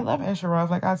I'm like, I love Asher Roth.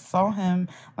 Like, I saw him,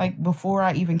 like, before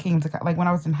I even came to, like, when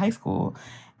I was in high school.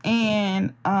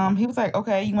 And he was like,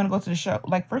 okay, you want to go to the show?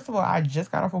 Like, first of all, I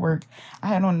just got off of work. I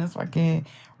had on this, like, a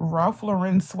Ralph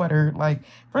Lauren sweater. Like,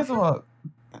 first of all,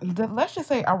 let's just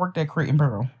say I worked at Crate and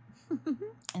Barrel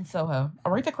in Soho. I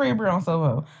worked at Crate and Barrel in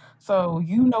Soho. So,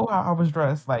 you know how I was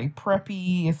dressed. Like,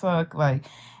 preppy as fuck. Like,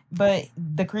 but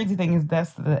the crazy thing is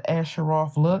that's the Asher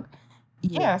Roth look.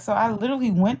 Yeah, so I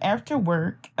literally went after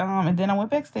work, and then I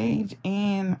went backstage,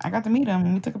 and I got to meet him,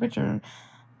 and we took a picture.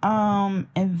 And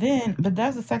then, but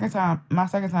that's my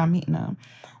second time meeting him.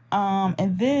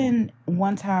 And then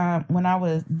one time when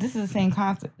this is the same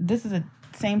concert, this is the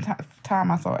same time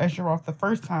I saw Asher Roth the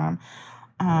first time.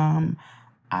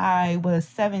 I was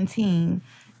 17,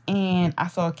 and I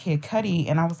saw Kid Cudi,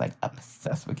 and I was like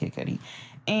obsessed with Kid Cudi,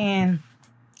 and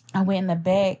I went in the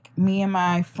back. Me and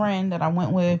my friend that I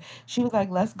went with, she was like,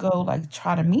 let's go, like,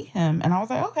 try to meet him. And I was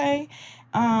like, okay.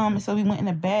 So we went in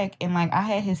the back, and, like, I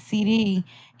had his CD.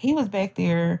 He was back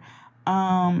there.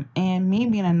 And me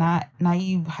being a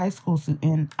naive high school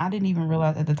student, I didn't even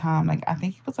realize at the time, like, I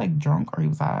think he was, like, drunk or he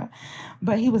was high.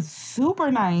 But he was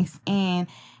super nice. And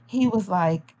he was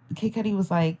like, Kid Cudi was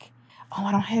like, oh,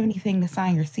 I don't have anything to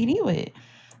sign your CD with.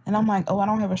 And I'm like, oh, I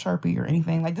don't have a Sharpie or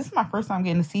anything. Like, this is my first time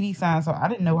getting a CD signed, so I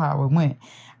didn't know how it went.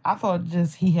 I thought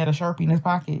just he had a Sharpie in his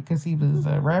pocket because he was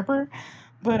a rapper.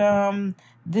 But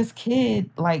this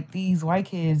kid, like, these white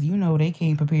kids, they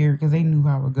came prepared because they knew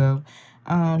how it would go,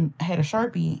 had a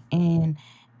Sharpie. And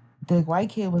the white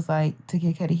kid was like, to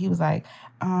Kid Cudi, he was like,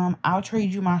 I'll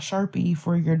trade you my Sharpie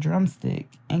for your drumstick.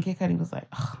 And Kid Cudi was like,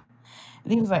 ugh.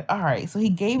 And he was like, all right. So he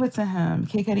gave it to him.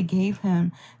 Kid Cudi gave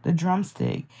him the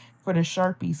drumstick for the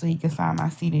Sharpie so he could sign my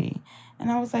CD.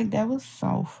 And I was like, that was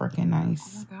so freaking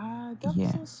nice. Oh my God, that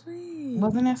was so sweet.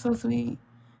 Wasn't that so sweet?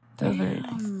 That was very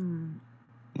nice.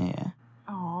 Yeah.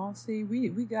 Oh, see, we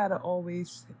gotta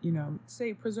always,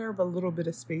 preserve a little bit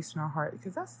of space in our heart,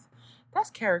 because that's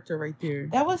character right there.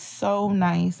 That was so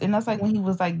nice. And that's like when he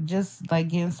was like just like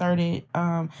getting started.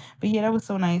 But yeah, that was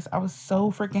so nice. I was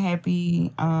so freaking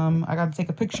happy. I got to take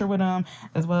a picture with him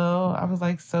as well. I was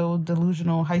like so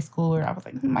delusional high schooler. I was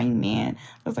like, my man.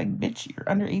 I was like, bitch, you're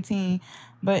under 18.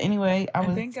 But anyway,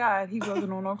 thank God he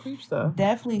wasn't on no creep stuff.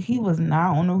 Definitely, he was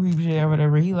not on no creep shit or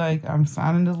whatever. He like, I'm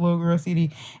signing this little girl CD.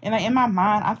 And like in my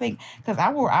mind, I think, because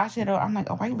I wore eyeshadow, I'm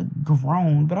like, oh, I look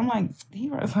grown. But I'm like, he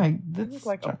was like, this looks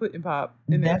like a pudding pop.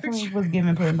 In that definitely picture was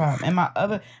giving pudding pop. And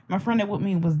my friend that with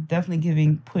me was definitely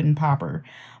giving pudding popper.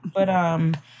 But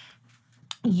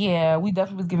Yeah, we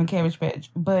definitely was giving Cabbage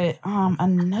Patch. But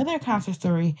another concert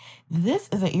story. This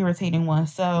is an irritating one.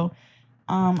 So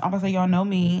I'm gonna say y'all know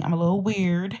me. I'm a little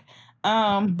weird.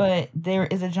 But there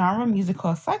is a genre of music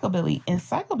called psychobilly, and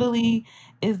psychobilly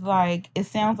is like it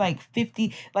sounds like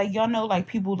 50, like y'all know, like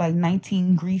people like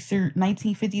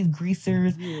 1950s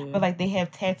greasers, Yeah. but like they have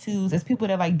tattoos. It's people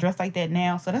that like dress like that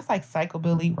now. So that's like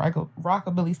psychobilly,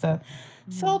 rockabilly stuff.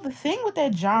 So Mhm. the thing with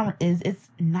that genre is it's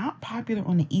not popular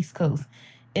on the East Coast.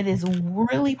 It is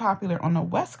really popular on the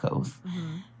West Coast.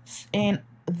 Mhm. And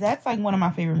that's like one of my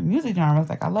favorite music genres.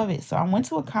 Like I love it. So I went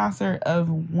to a concert of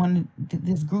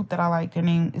this group that I like. Their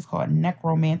name is called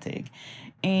Necromantic,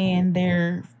 and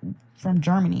they're from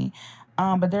Germany.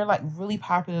 But they're like really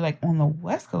popular like on the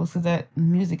West Coast because that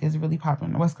music is really popular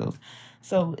on the West Coast.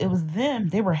 So it was them.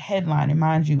 They were headlining,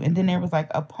 mind you, and then there was like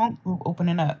a punk group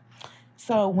opening up.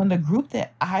 So when the group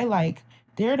that I like,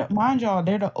 mind y'all,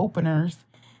 they're the openers.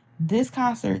 This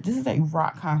is a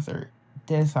rock concert.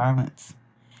 Dead silence.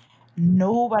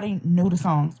 Nobody knew the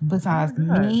songs Oh my besides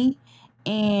god. me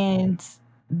and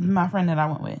my friend that I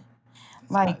went with.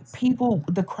 That's Like nuts. people,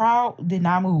 the crowd did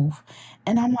not move,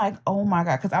 and I'm like, oh my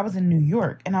god, because I was in New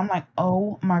York, and I'm like,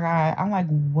 oh my god, I'm like,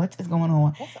 what is going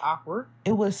on? That's awkward.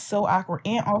 It was so awkward,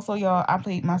 and also y'all, I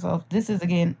played myself. This is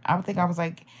again, I would think I was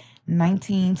like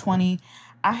 19, 20.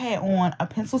 I had on a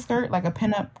pencil skirt, like a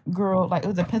pinup girl, like it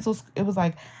was a pencil. It was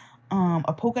like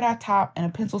a polka dot top and a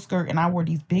pencil skirt, and I wore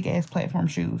these big ass platform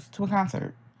shoes to a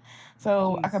concert.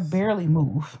 So I could Jesus. barely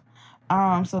move.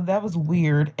 So that was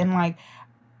weird. And like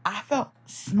I felt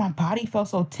my body felt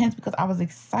so tense because I was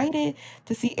excited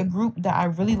to see a group that I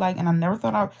really like, and I never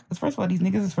thought I. Because first of all, these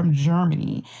niggas is from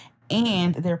Germany,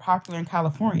 and they're popular in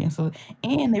California. So,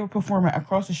 and they were performing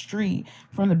across the street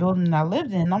from the building that I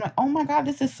lived in. And I'm like, oh my god,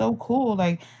 this is so cool,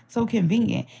 like so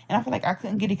convenient. And I feel like I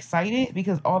couldn't get excited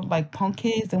because all the like punk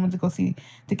kids that went to go see,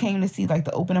 that came to see like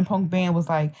the opening punk band was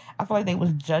like, I feel like they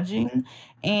was judging,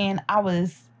 and I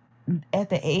was at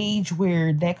the age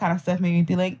where that kind of stuff made me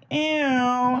be like, ew.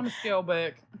 On the scale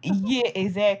back. Yeah,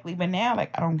 exactly. But now, like,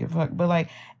 I don't give a fuck. But like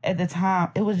at the time,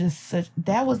 it was just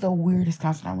that was the weirdest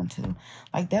concert I went to.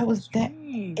 Like that So was that.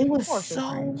 strange. It was People are so so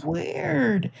strange.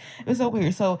 weird. It was so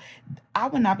weird. So I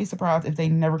would not be surprised if they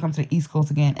never come to the East Coast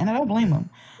again, and I don't blame them.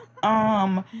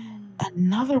 Um,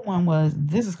 Another one was,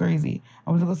 this is crazy.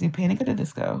 I was to go see Panic at the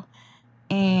Disco,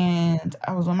 and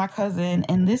I was with my cousin,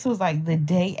 and this was like the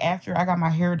day after I got my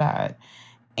hair dyed,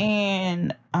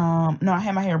 and no, I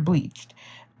had my hair bleached,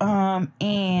 and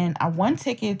I won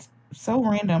tickets. So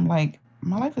random, like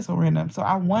my life is so random. So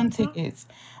I won tickets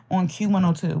on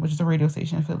Q102, which is a radio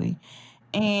station in Philly,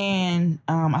 and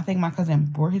I think my cousin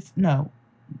bought his. No,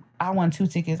 I won two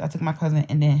tickets. I took my cousin,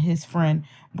 and then his friend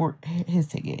bought his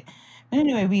ticket. But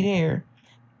anyway, we there.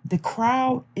 The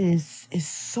crowd is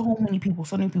so many people,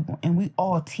 and we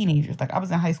all teenagers. Like I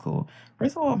was in high school.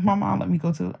 First of all, my mom let me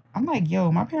go to. I'm like,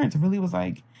 yo, my parents really was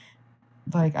like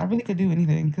I really could do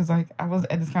anything because like I was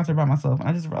at this concert by myself, and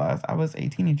I just realized I was a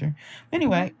teenager. But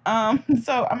anyway,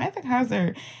 so I'm at the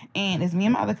concert, and it's me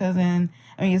and my other cousin.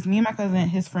 I mean, it's me and my cousin,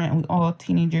 his friend, and we all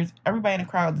teenagers. Everybody in the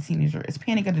crowd is a teenager. It's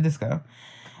Panic at the Disco.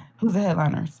 Who's the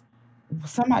headliners?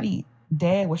 Somebody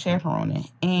dad was chaperoning,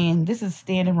 and this is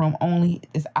standing room only.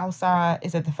 It's outside.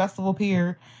 It's at the festival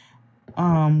pier,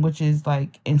 which is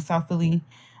like in South Philly.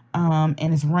 And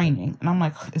it's raining, and I'm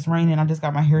like, it's raining. I just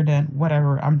got my hair done.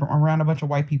 Whatever. I'm around a bunch of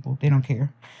white people. They don't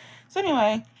care. So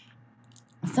anyway,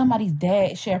 somebody's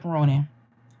dad chaperoning.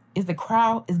 Is the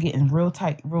crowd is getting real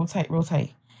tight, real tight, real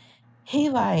tight. He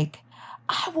like,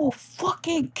 I will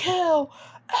fucking kill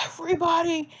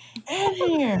everybody in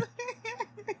here.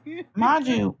 Mind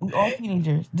you, we all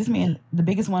teenagers. This man, the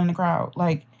biggest one in the crowd,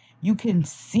 like you can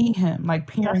see him like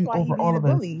That's peering why he over being all a of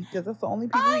us. bully, because that's the only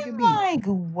people he I'm can beat. like,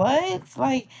 what?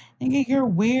 Like, nigga, you're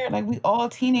weird. Like, we all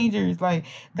teenagers. Like,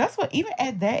 that's what, even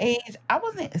at that age, I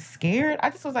wasn't scared.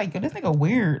 I just was like, yo, this nigga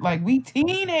weird. Like, we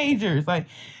teenagers. Like,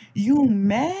 you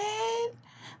mad?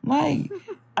 Like,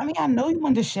 I mean, I know you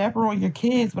want to chaperone your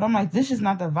kids, but I'm like, this is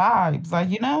not the vibes. Like,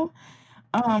 you know?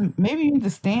 Maybe you need to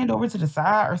stand over to the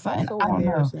side or That's something. so I don't know.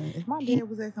 embarrassing. If my He dad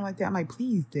was acting like that, I'm like,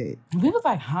 please, dad. we was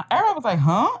like, huh? Everybody was like,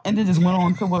 huh? And then just went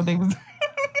on to what they was.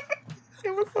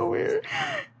 It was so weird.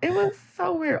 It was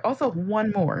so weird. Also,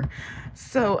 one more.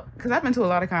 So, because I've been to a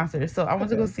lot of concerts, so I went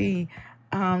to go Okay. see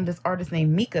this artist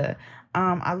named Mika.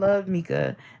 I love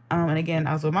Mika. And again,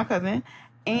 I was with my cousin,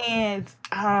 and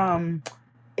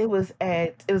it was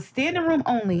standing room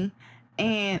only.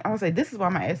 And I was like, this is why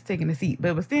my ass is taking the seat, but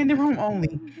it was standing room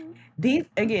only. These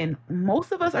again,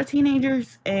 most of us are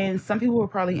teenagers, and some people were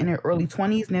probably in their early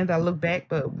 20s. Now that I look back,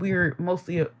 but we're most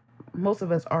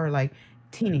of us are like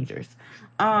teenagers.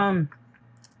 Um,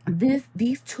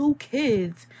 these two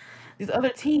kids, these other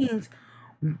teens,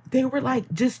 they were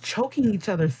like just choking each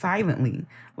other silently,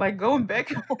 like going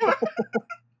back and forth.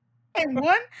 And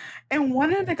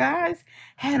one of the guys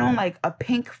had on like a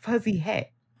pink fuzzy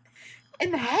hat,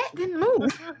 and the hat didn't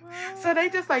move. So they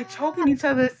just like choking each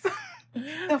other.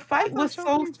 The fight was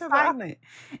so silent,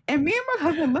 and me and my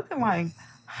husband looking like,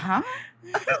 huh?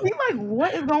 We like,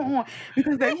 what is going on?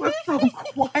 Because they were so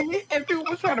quiet, and people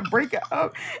were trying to break it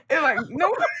up, and like,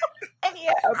 no, and he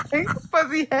had a pink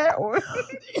fuzzy hat on.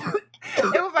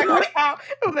 It was like a cow.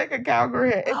 It was like a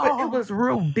cowgirl hat. But it was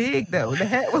real big though. The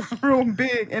hat was real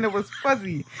big, and it was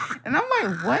fuzzy. And I'm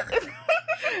like, what?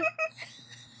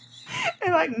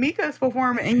 And like Mika's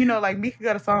performing, and like Mika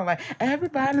got a song like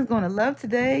 "Everybody's gonna love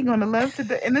today,"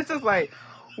 and it's just like,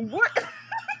 what?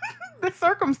 The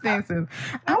circumstances.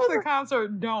 I was a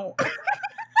concert. Don't.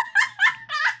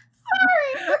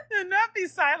 Sorry, and not be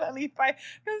silently fight.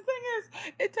 Because the thing is,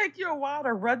 it take you a while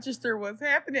to register what's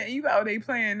happening. You know they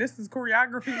playing. This is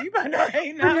choreography. You might know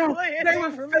they not playing. They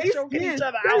were choking each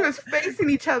other out. They was facing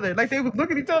each other. Like they was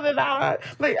looking each other in the eye.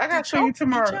 Like I gotta show you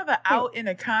tomorrow. Each other out in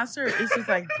a concert. It's just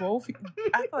like both.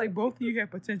 I feel like both of you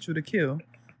have potential to kill.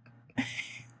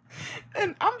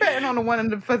 And I'm betting on the one in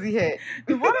the fuzzy hat.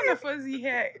 The one in the fuzzy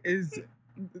hat is.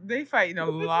 They fighting a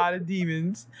lot of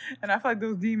demons, and I feel like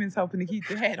those demons helping to keep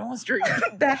the hat on straight.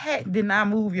 The hat did not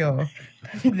move, y'all.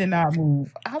 It did not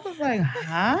move. I was like,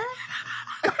 huh?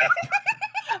 I'm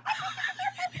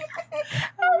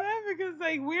laughing because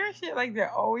like weird shit like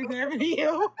that always happen to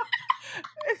you.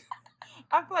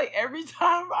 I feel like every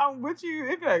time I'm with you,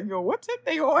 it's like, yo, what tip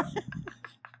they on?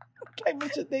 Like,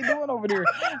 what shit they doing over there?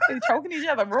 They choking each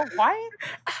other real quiet.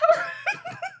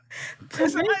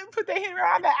 Somebody put their hand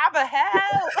around the other.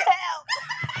 Help!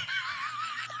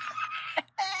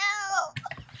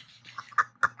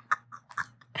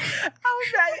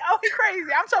 I was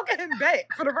crazy. I'm choking him back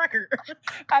for the record.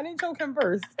 I didn't choke him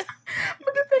first.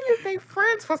 But the thing is, their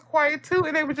friends was quiet too,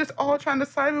 and they were just all trying to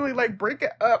silently like break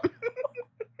it up.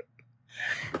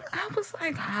 I was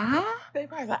like, huh? They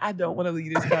probably like, I don't want to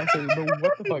leave this concert, but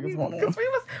what the fuck is going on? Because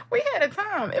we had a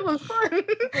time. It was fun. But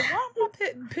why am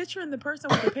I picturing the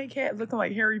person with the pink hat looking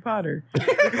like Harry Potter?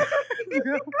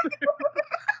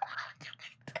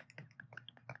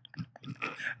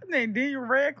 Named Daniel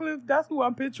Radcliffe. That's who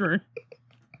I'm picturing.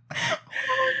 Oh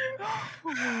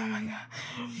my God.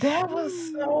 That was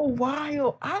so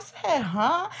wild. I said,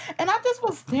 huh? And I just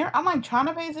was staring. I'm like trying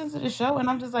to pay attention to the show, and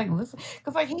I'm just like, listen,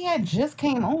 because like he had just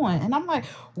came on, and I'm like,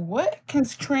 what can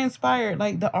transpire?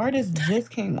 Like the artist just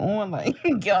came on. Like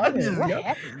y'all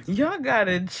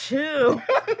gotta chill. Chill.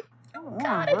 Yeah. Oh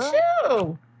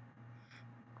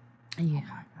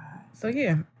my God. So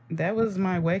yeah, that was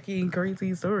my wacky and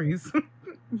crazy stories.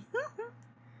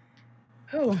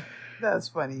 Oh. That's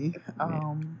funny.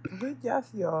 But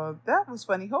yes, y'all, that was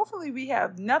funny. Hopefully we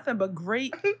have nothing but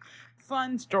great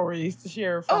fun stories to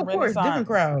share from Renaissance. Of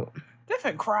course,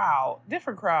 different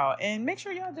crowd. And make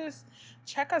sure y'all just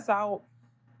check us out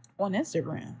on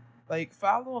Instagram. Like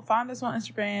find us on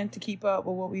Instagram to keep up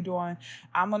with what we're doing.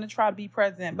 I'm gonna try to be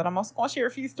present, but I'm also gonna share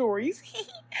a few stories.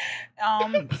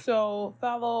 So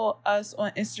follow us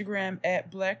on Instagram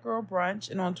at Black Girl Brunch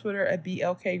and on Twitter at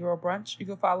BLK Girl Brunch. You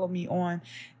can follow me on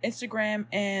Instagram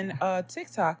and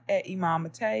TikTok at Imam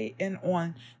Matei and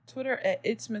on Twitter at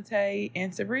It's Matei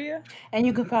and Sabria. And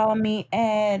you can follow me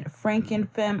at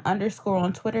FrankenFem_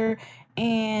 on Twitter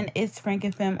and It's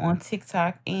FrankenFem on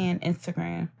TikTok and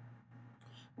Instagram.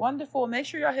 Wonderful. Make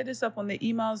sure y'all hit us up on the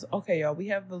emails. Okay, y'all, we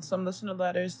have some listener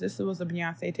letters. This was a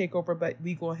Beyonce takeover, but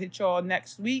we gonna hit y'all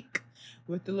next week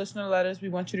with the listener letters. We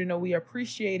want you to know we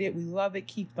appreciate it. We love it.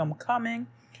 Keep them coming.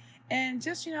 And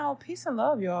just, peace and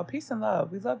love, y'all. Peace and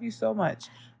love. We love you so much.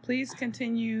 Please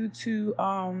continue to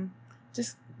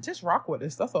just rock with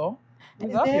us. That's all.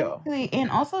 We love y'all. And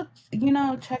also,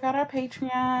 check out our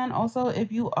Patreon. Also,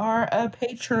 if you are a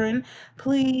patron,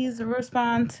 please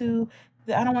respond to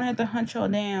I don't want to have to hunt y'all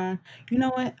down. You know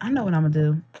what? I know what I'm going to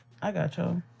do. I got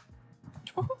y'all.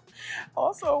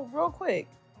 Also, real quick,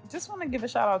 just want to give a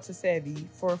shout out to Savvy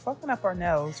for fucking up our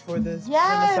nails for this Renaissance.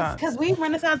 Yes, because we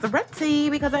Renaissance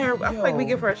Repti, because I feel like we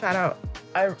give her a shout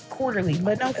out quarterly.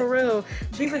 But no, for real.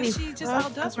 She just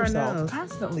outdoes herself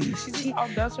constantly. She just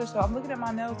outdoes herself. I'm looking at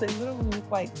my nails. They literally look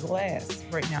like glass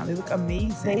right now. They look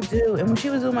amazing. They do. And when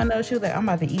she was doing my nails, she was like, I'm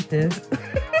about to eat this.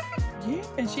 Yeah,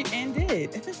 and she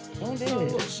did.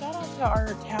 So shout out to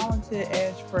our talented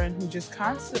Ash friend who just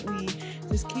constantly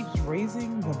just keeps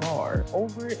raising the bar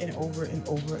over and over and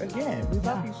over again. We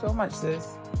love you so much, sis.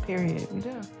 Period. We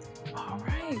do. All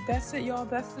right, that's it, y'all.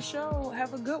 That's the show.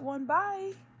 Have a good one.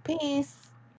 Bye. Peace.